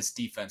about this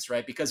defense,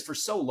 right? Because for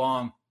so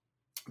long,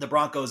 the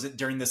Broncos,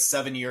 during this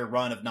 7-year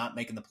run of not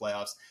making the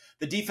playoffs,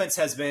 the defense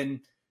has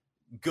been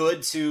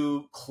good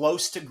to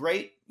close to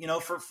great,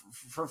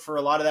 for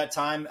a lot of that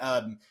time,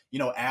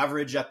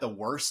 average at the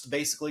worst,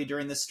 basically,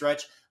 during this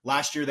stretch.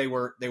 Last year, they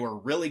were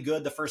really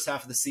good the first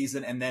half of the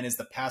season. And then as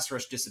the pass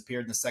rush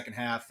disappeared in the second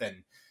half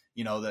and,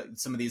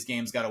 some of these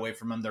games got away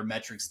from them, their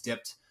metrics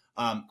dipped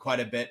quite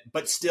a bit,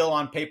 but still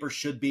on paper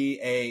should be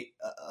a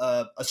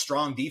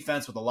strong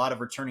defense with a lot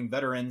of returning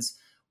veterans.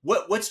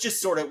 What's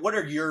just sort of, what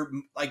are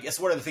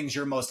the things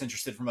you're most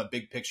interested from a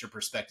big picture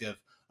perspective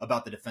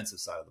about the defensive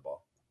side of the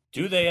ball?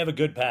 Do they have a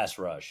good pass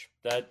rush?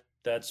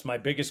 That's my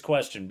biggest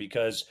question,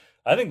 because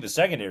I think the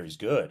secondary is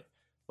good.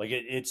 Like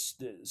it's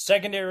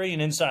secondary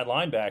and inside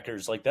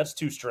linebackers. Like that's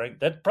two strengths.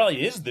 That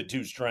probably is the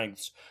two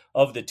strengths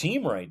of the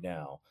team right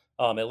now,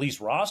 at least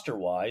roster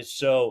wise.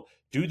 So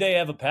do they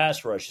have a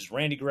pass rush? Is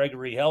Randy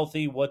Gregory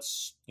healthy? What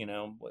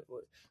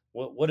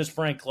does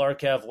Frank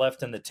Clark have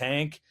left in the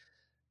tank?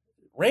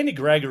 Randy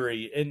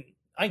Gregory, and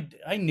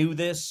I knew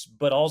this,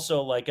 but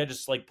also I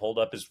just pulled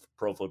up his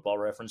Pro Football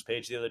Reference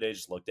page the other day,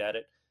 just looked at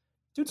it.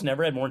 Dude's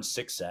never had more than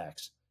 6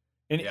 sacks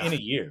in a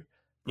year.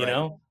 You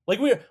know,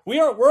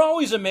 we're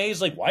always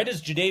amazed. Why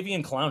does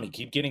Jadeveon Clowney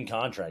keep getting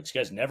contracts?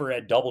 You guys never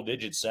had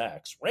double-digit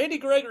sacks. Randy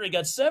Gregory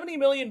got $70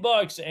 million,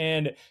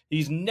 and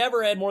he's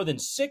never had more than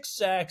 6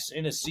 sacks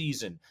in a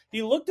season.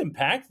 He looked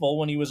impactful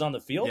when he was on the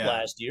field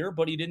last year,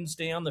 but he didn't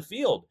stay on the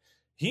field.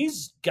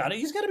 He's got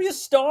to be a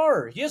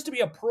star. He has to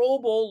be a Pro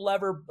Bowl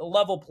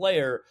level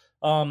player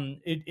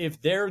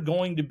if they're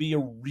going to be a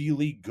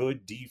really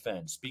good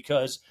defense.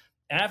 Because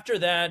after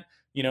that,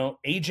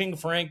 aging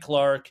Frank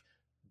Clark,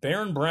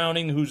 Baron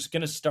Browning, who's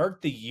going to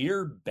start the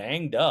year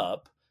banged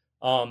up,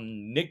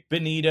 Nick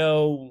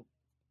Benito,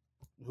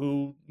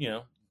 who,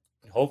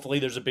 hopefully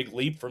there's a big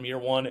leap from year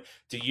 1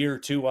 to year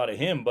 2 out of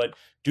him. But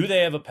do they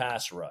have a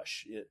pass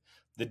rush?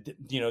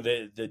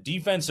 the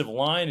defensive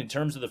line in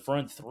terms of the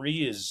front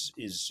three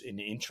is an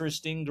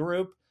interesting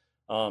group.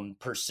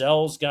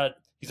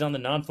 He's on the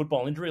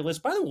non-football injury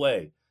list, by the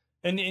way.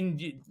 And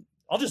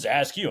I'll just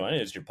ask you. I know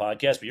it's your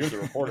podcast, but you're the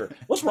reporter.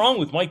 What's wrong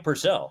with Mike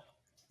Purcell?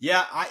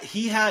 Yeah,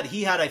 he had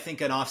I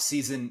think an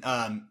off-season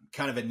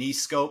kind of a knee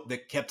scope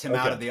that kept him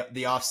out of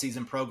the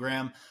off-season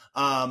program.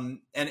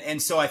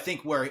 And so I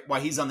think why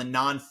he's on the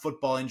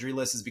non-football injury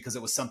list is because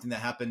it was something that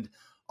happened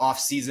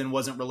off-season,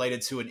 wasn't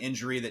related to an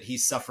injury that he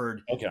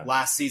suffered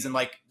last season.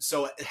 Like,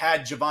 so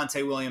had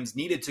Javonte Williams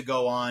needed to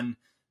go on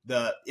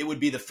it would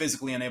be the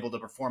physically unable to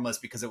perform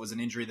list because it was an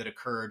injury that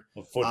occurred.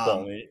 A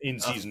football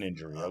in-season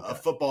injury. A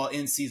football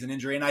in-season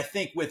injury. And I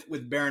think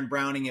with Baron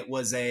Browning, it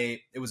was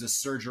a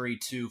surgery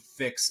to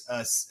fix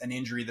an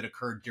injury that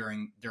occurred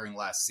during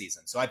last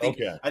season. So I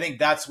think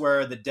that's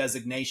where the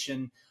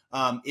designation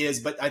is.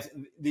 But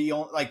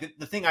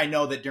the thing I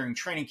know that during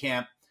training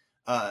camp,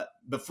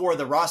 before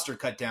the roster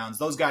cut downs,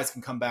 those guys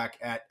can come back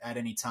at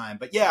any time.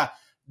 But yeah,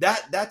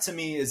 that to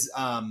me is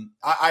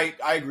I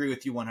agree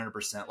with you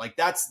 100%. Like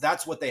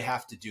that's what they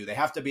have to do. They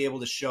have to be able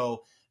to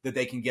show that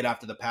they can get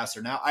after the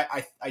passer. Now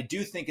I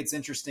do think it's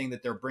interesting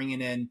that they're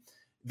bringing in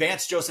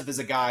Vance Joseph is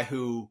a guy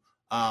who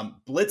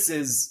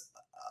blitzes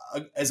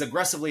as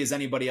aggressively as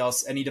anybody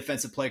else, any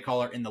defensive play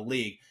caller in the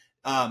league,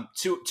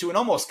 to an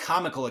almost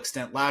comical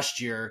extent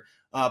last year.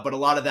 But a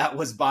lot of that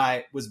was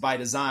by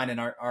design. And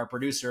our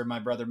producer, my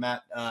brother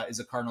Matt, is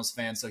a Cardinals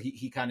fan, so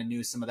he kind of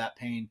knew some of that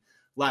pain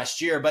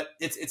last year. But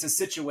it's a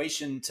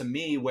situation to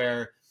me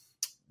where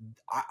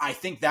I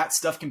think that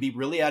stuff can be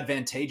really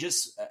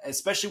advantageous,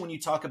 especially when you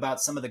talk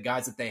about some of the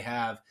guys that they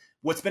have.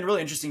 What's been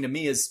really interesting to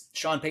me is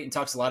Sean Payton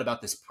talks a lot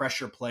about this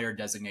pressure player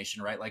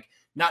designation, right? Like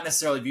not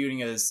necessarily viewing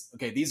it as,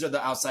 okay, these are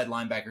the outside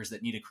linebackers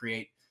that need to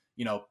create,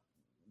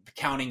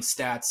 counting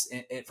stats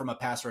from a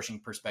pass rushing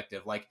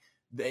perspective. Like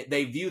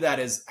they view that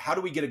as, how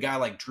do we get a guy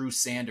like Drew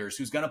Sanders,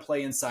 who's going to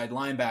play inside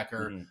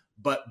linebacker,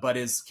 but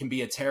can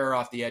be a terror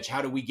off the edge?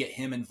 How do we get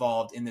him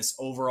involved in this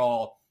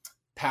overall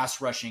pass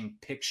rushing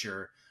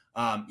picture?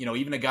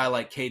 Even a guy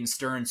like Caden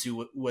Stearns,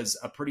 who was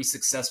a pretty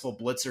successful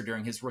blitzer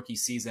during his rookie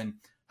season,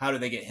 how do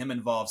they get him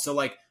involved? So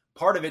like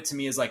part of it to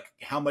me is like,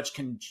 how much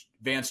can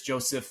Vance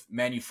Joseph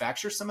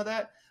manufacture some of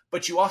that?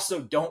 But you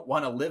also don't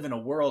want to live in a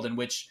world in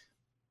which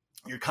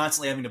you're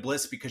constantly having to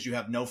blitz because you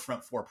have no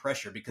front four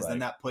pressure, because then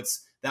that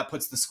puts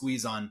the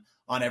squeeze on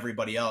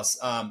everybody else.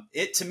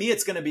 To me,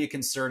 it's going to be a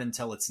concern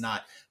until it's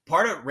not.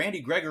 Part of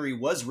Randy Gregory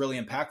was really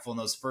impactful in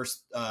those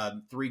first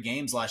 3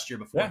 games last year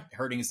before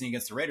hurting his knee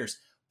against the Raiders.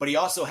 But he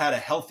also had a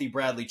healthy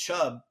Bradley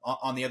Chubb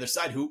on the other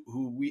side, who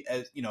we,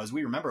 as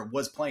we remember,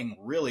 was playing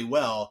really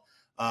well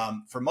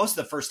for most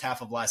of the first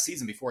half of last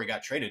season before he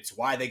got traded. It's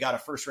why they got a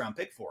first-round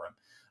pick for him.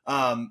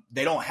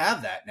 They don't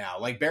have that now.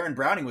 Like Baron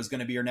Browning was going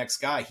to be your next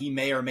guy. He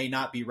may or may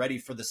not be ready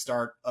for the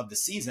start of the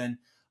season.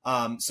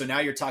 So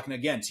now you're talking,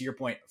 again, to your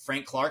point,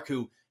 Frank Clark,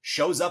 who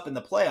shows up in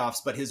the playoffs,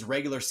 but his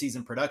regular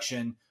season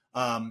production,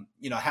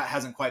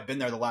 hasn't quite been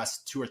there the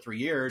last 2 or 3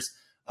 years.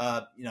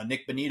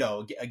 Nick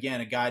Bonito, again,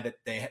 a guy that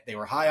they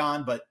were high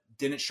on, but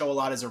didn't show a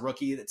lot as a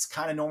rookie. That's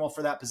kind of normal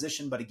for that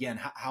position. But again,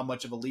 how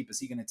much of a leap is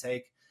he going to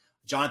take?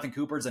 Jonathan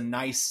Cooper's a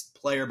nice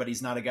player, but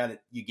he's not a guy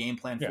that you game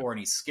plan for, and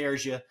he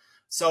scares you.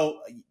 So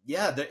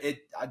yeah,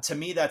 to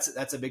me,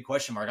 that's a big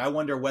question mark. I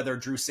wonder whether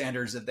Drew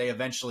Sanders, if they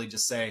eventually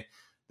just say,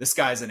 this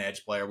guy's an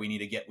edge player, we need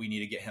to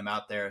get him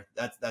out there.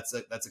 That's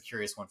a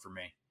curious one for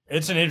me.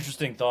 It's an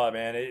interesting thought,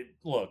 man.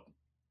 Look,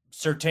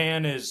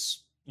 Surtain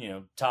is,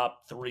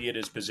 top 3 at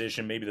his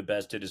position, maybe the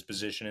best at his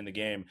position in the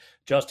game.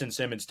 Justin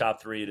Simmons,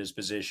 top 3 at his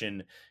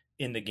position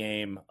in the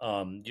game.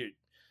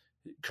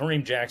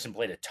 Kareem Jackson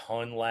played a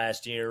ton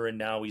last year, and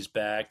now he's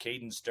back.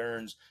 Caden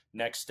Stearns,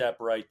 next step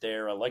right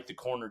there. I like the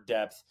corner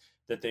depth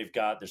that they've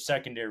got. Their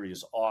secondary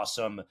is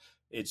awesome.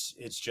 It's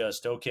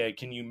just, okay,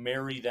 can you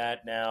marry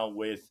that now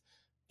with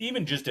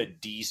even just a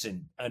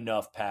decent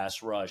enough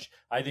pass rush?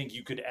 I think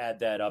you could add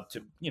that up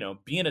to,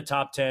 being a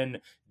top 10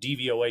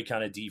 DVOA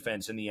kind of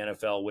defense in the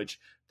NFL, which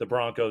the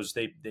Broncos,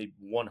 they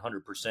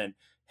 100%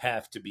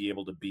 have to be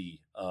able to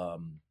be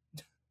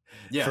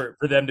for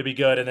them to be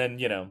good. And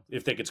then,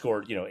 if they could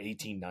score,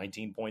 18,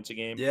 19 points a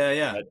game.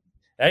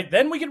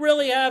 Then we could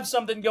really have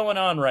something going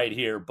on right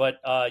here.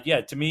 But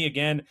to me,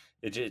 again,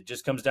 it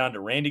just comes down to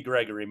Randy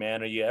Gregory,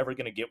 man. Are you ever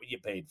going to get what you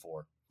paid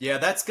for? Yeah,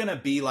 that's going to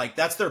be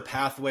that's their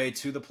pathway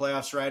to the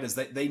playoffs, right? Is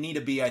that they need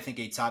to be, I think,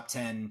 a top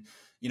 10,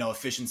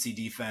 efficiency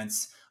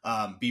defense,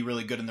 be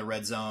really good in the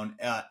red zone,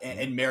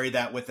 and marry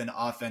that with an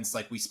offense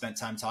like we spent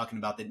time talking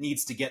about that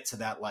needs to get to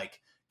that,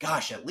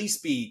 at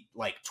least be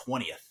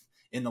 20th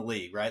in the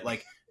league, right?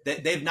 Like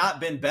they've not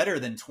been better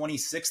than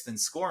 26th in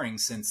scoring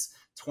since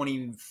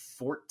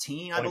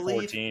 2014, I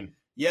believe.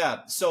 Yeah.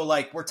 So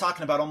we're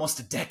talking about almost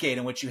a decade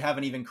in which you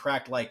haven't even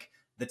cracked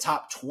the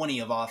top 20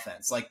 of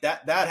offense.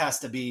 That has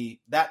to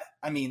be that.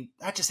 I mean,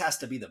 that just has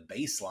to be the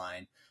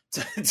baseline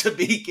to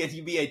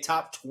be a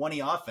top 20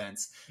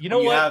 offense.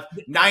 You have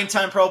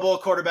 9-time Pro Bowl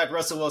quarterback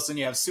Russell Wilson,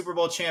 you have Super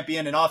Bowl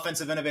champion and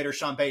offensive innovator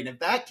Sean Payton. If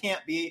that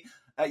can't be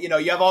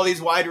you have all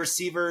these wide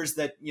receivers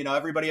that,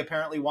 everybody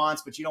apparently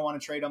wants, but you don't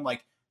want to trade them.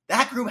 Like,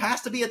 that group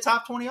has to be a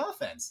top 20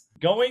 offense.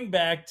 Going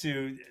back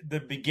to the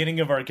beginning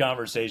of our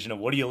conversation of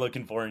what are you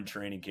looking for in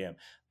training camp,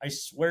 I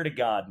swear to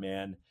God,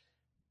 man,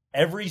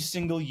 every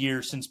single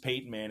year since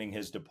Peyton Manning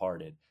has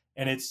departed,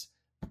 and this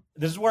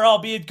is where I'll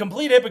be a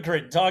complete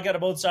hypocrite and talk out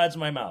of both sides of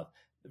my mouth.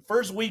 The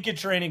first week of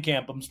training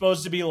camp, I'm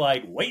supposed to be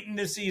like waiting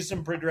to see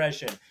some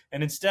progression.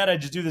 And instead, I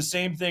just do the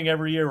same thing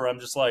every year where I'm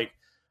just like,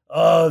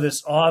 oh,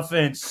 this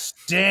offense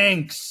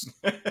stinks.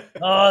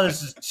 Oh,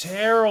 this is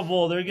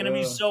terrible. They're going to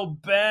be so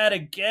bad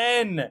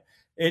again.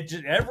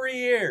 Every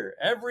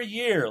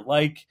year.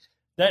 Like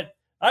that.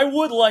 I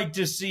would like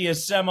to see a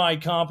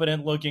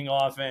semi-competent looking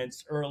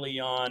offense early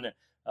on.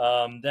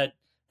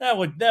 That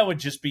would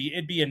just be,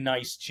 it'd be a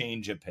nice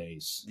change of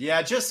pace.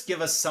 Yeah, just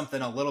give us something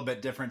a little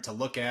bit different to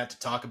look at, to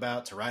talk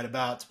about, to write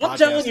about, to I'm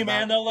telling you,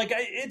 man, though, like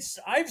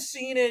I've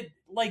seen it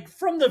like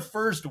from the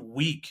first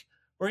week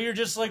where you're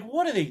just like,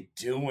 what are they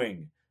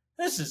doing?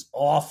 This is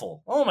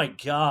awful. Oh my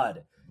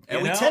God.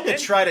 And we tend to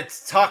try to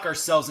talk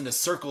ourselves into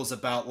circles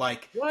about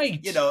like, right.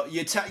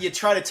 You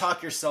try to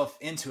talk yourself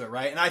into it.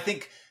 Right. And I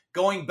think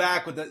going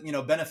back with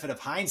the, benefit of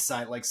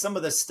hindsight, like some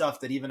of the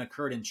stuff that even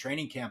occurred in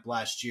training camp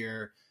last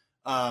year,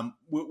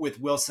 with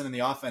Wilson in the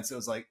offense, it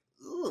was like,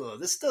 ooh,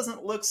 this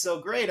doesn't look so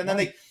great. And then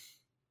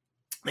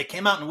they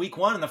came out in week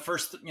one in the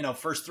first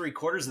 3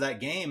 quarters of that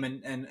game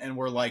and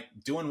were like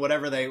doing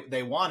whatever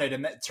they wanted.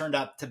 And that turned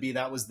out to be,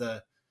 that was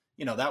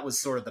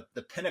sort of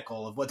the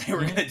pinnacle of what they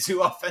were going to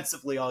do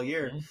offensively all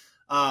year.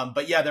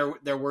 But yeah,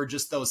 there were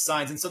just those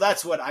signs. And so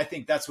that's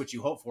what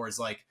you hope for is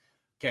like,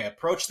 okay,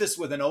 approach this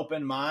with an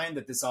open mind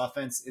that this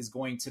offense is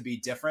going to be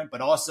different,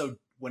 but also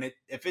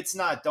if it's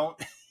not, don't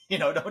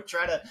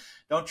try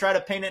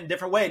to paint it in a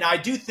different way. Now, I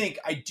do think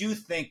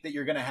that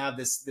you're going to have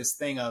this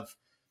thing of,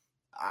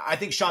 I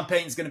think Sean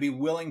Payton's going to be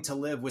willing to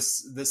live with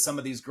some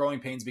of these growing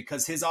pains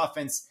because his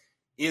offense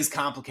is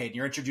complicated.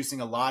 You're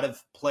introducing a lot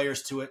of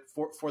players to it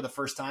for the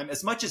first time.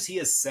 As much as he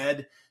has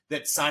said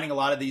that signing a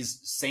lot of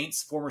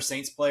these former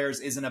Saints players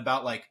isn't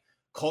about like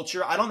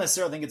culture, I don't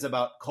necessarily think it's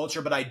about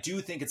culture, but I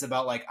do think it's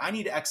about like, I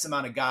need X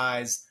amount of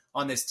guys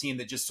on this team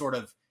that just sort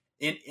of,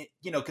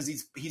 because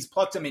he's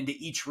plucked them into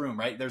each room,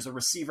 right? There's a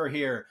receiver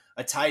here,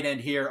 a tight end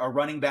here, a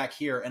running back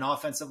here, an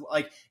offensive,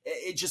 like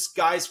it just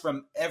guys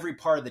from every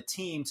part of the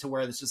team to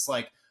where it's just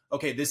like,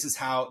 okay, this is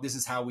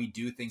how we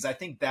do things. I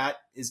think that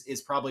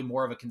is probably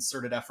more of a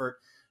concerted effort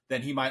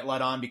than he might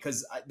let on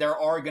because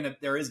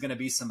there is going to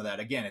be some of that.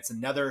 Again, it's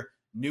another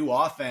new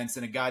offense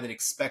and a guy that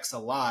expects a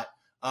lot.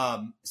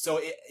 So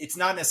it's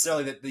not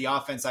necessarily that the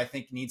offense I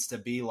think needs to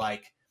be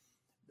like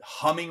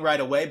humming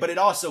right away, but it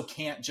also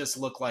can't just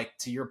look like,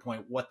 to your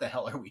point, what the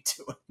hell are we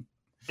doing?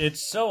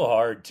 It's so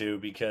hard too,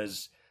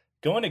 because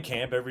going to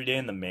camp every day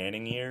in the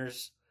Manning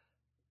years,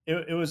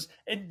 it was,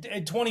 and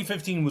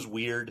 2015 was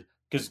weird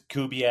because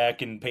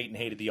Kubiak and Peyton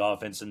hated the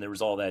offense and there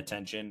was all that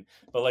tension.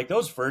 But like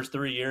those first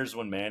 3 years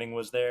when Manning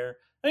was there,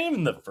 and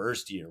even the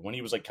first year when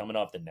he was like coming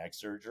off the neck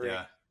surgery,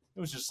 yeah. It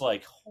was just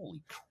like,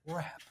 holy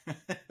crap.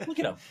 Look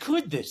at how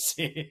good this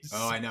is.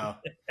 Oh, I know.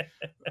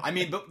 I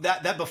mean, but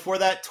that before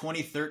that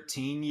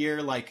 2013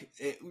 year, like,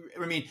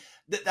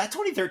 that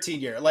 2013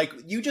 year, like,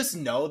 you just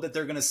know that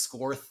they're going to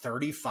score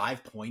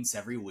 35 points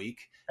every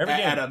week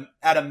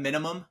at a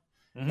minimum.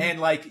 Mm-hmm.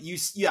 And like, you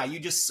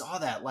just saw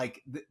that,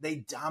 like, they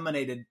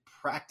dominated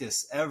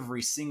practice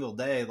every single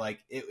day.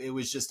 Like, it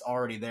was just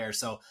already there.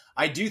 So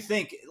I do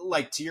think,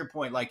 like, to your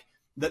point, like,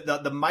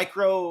 the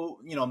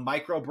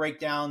micro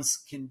breakdowns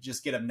can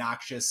just get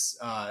obnoxious,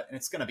 and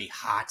it's going to be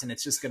hot and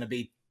it's just going to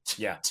be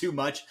too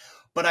much.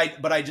 But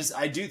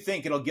I do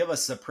think it'll give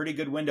us a pretty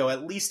good window,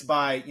 at least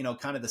by,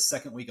 kind of the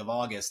second week of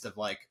August of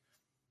like,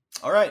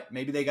 all right,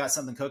 maybe they got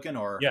something cooking,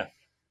 or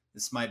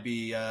this might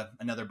be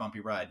another bumpy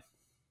ride.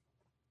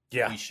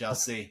 Yeah, we shall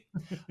see.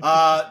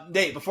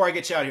 Nate, before I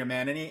get you out of here,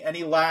 man,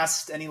 any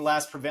last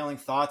prevailing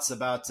thoughts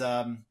about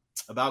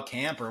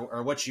camp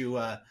or what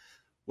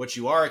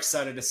you are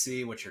excited to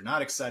see, what you're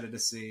not excited to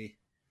see?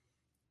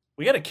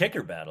 We got a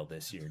kicker battle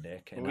this year,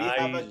 Nick. And we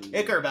have a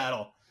kicker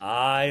battle.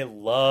 I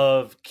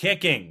love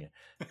kicking.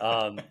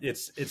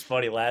 It's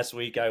funny. Last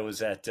week I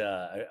was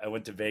I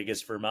went to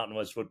Vegas for Mountain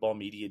West Football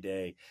Media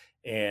Day,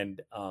 and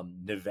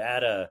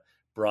Nevada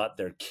brought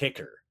their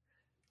kicker,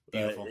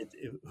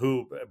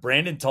 who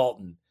Brandon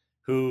Talton,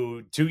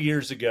 who 2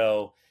 years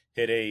ago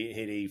hit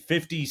a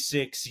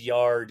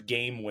 56-yard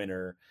game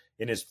winner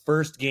in his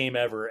first game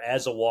ever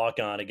as a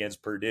walk-on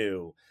against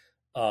Purdue,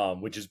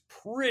 which is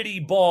pretty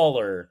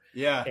baller.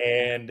 Yeah.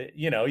 And,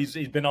 he's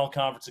been all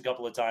conference a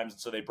couple of times, and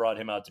so they brought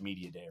him out to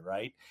Media Day,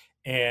 right?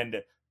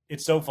 And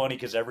it's so funny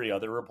because every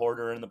other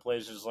reporter in the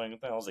place is like, what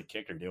the hell's the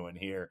kicker doing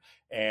here?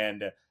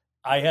 And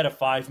I had a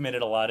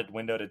 5-minute allotted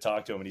window to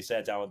talk to him, and he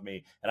sat down with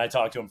me, and I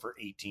talked to him for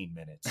 18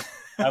 minutes.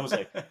 I was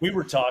like, we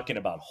were talking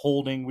about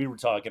holding. We were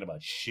talking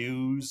about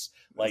shoes.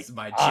 Like, this is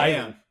my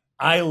jam.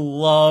 I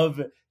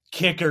love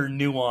kicker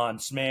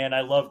nuance, man.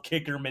 I love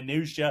kicker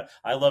minutia.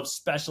 I love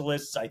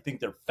specialists. I think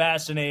they're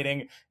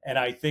fascinating. And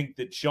I think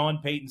that Sean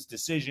Payton's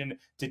decision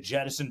to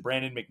jettison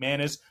Brandon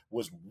McManus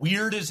was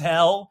weird as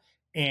hell.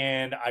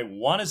 And I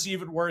want to see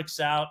if it works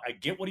out. I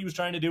get what he was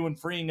trying to do in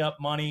freeing up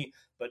money,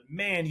 but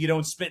man, you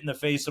don't spit in the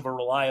face of a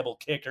reliable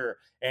kicker.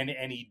 And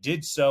he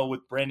did so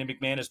with Brandon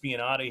McManus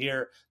being out of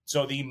here.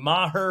 So the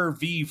Maher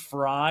v.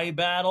 Fry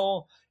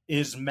battle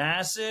is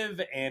massive.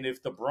 And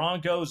if the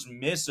Broncos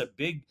miss a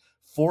big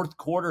fourth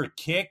quarter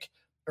kick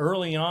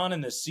early on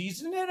in the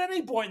season, at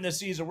any point in the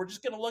season, we're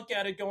just going to look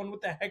at it going,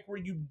 what the heck were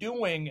you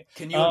doing?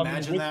 Can you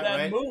imagine with that, that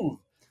right? move?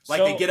 Like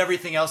So- they get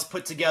everything else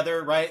put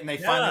together, right? And they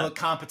Yeah. finally look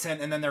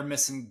competent, and then they're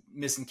missing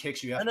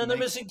kicks. And then they're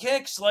missing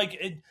kicks.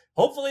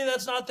 Hopefully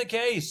that's not the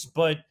case.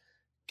 But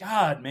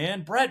God,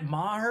 man, Brett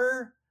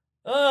Maher,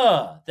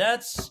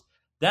 that's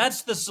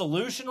the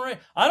solution, right?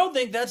 I don't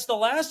think that's the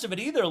last of it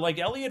either. Like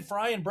Elliott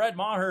Fry and Brett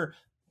Maher,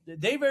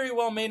 they very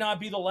well may not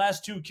be the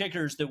last two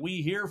kickers that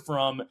we hear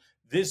from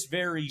this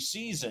very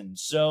season.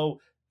 So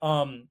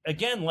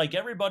again, like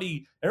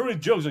everybody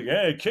jokes like,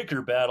 hey,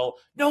 kicker battle.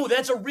 No,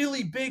 that's a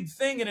really big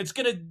thing, and it's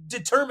going to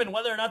determine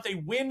whether or not they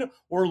win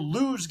or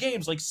lose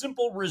games. Like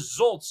simple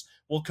results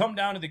will come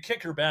down to the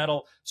kicker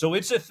battle. So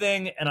it's a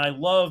thing, and I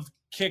love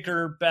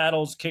kicker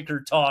battles,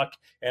 kicker talk,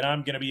 and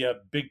I'm going to be a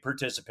big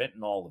participant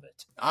in all of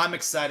it. I'm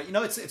excited. You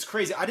know, it's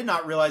crazy. I did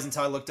not realize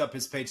until I looked up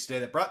his page today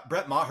that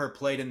Brett Maher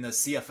played in the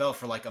CFL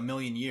for like a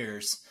million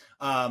years.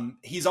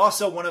 He's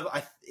also one of,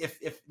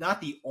 if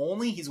not the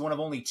only, he's one of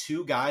only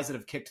two guys that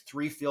have kicked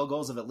 3 field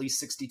goals of at least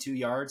 62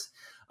 yards.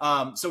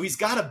 So he's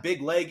got a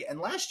big leg. And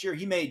last year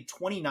he made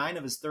 29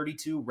 of his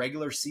 32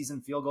 regular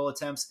season field goal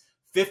attempts,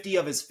 50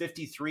 of his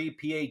 53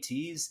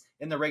 PATs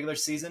in the regular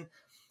season.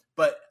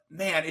 But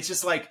man, it's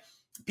just like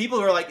people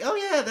who are like, oh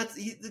yeah,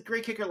 he's a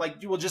great kicker.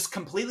 Like you will just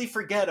completely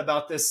forget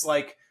about this,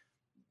 like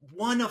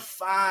 1 of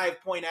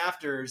 5 point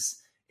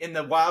afters in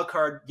the wild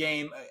card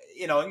game,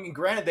 you know, and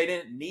granted they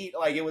didn't need,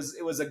 like it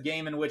was a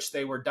game in which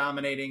they were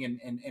dominating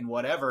and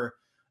whatever,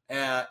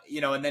 you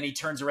know, and then he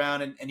turns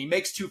around and he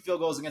makes 2 field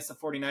goals against the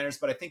 49ers,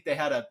 but I think they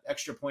had an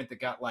extra point that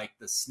got like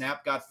the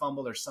snap got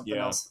fumbled or something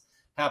else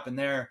happened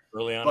there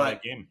early on in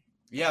that game.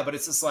 Yeah, but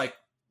it's just like,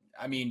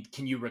 I mean,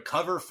 can you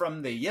recover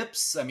from the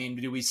yips? I mean,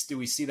 do we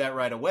see that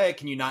right away?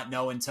 Can you not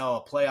know until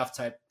a playoff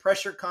type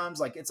pressure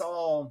comes? Like it's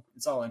all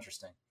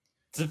interesting.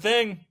 It's a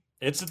thing.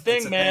 It's a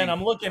thing, man.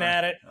 I'm looking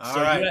at it. All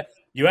right.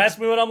 You asked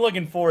me what I'm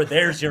looking for.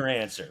 There's your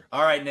answer.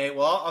 All right, Nate.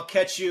 Well, I'll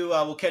catch you.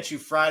 We'll catch you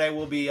Friday.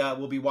 We'll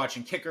be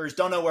watching kickers.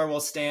 Don't know where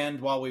we'll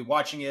stand while we're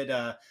watching it.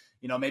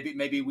 You know,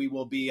 maybe we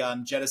will be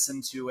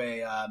jettisoned to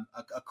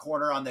a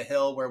corner on the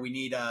hill where we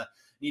need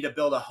to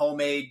build a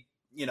homemade,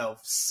 you know,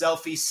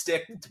 selfie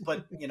stick to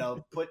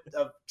put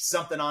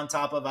something on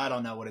top of. I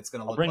don't know what it's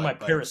going to look like. I'll bring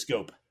my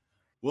periscope.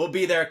 We'll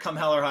be there come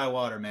hell or high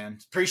water, man.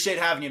 Appreciate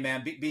having you,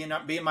 man.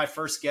 Being my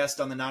first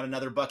guest on the Not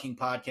Another Bucking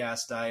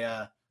podcast.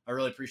 I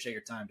really appreciate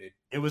your time, dude.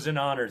 It was an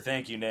honor.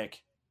 Thank you,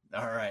 Nick.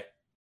 All right.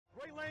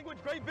 Great language,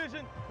 great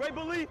vision, great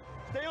belief.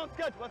 Stay on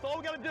schedule. That's all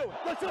we got to do.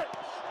 That's it.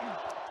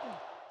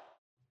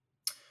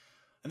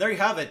 And there you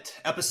have it.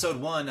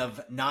 Episode 1 of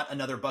Not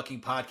Another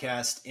Bucking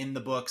podcast in the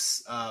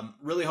books.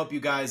 Really hope you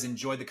guys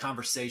enjoyed the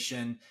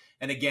conversation.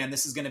 And again,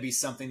 this is going to be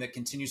something that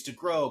continues to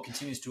grow,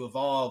 continues to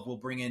evolve. We'll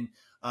bring in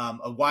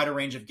a wider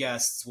range of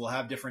guests. We'll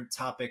have different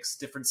topics,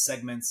 different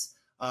segments.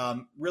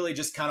 Really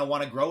just kind of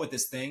want to grow with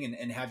this thing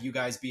and have you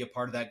guys be a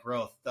part of that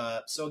growth.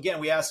 So again,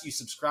 we ask you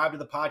subscribe to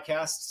the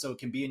podcast so it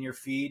can be in your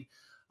feed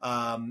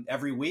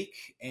every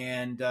week,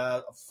 and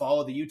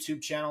follow the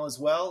YouTube channel as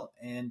well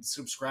and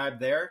subscribe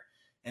there.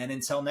 And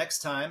until next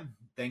time,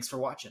 thanks for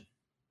watching.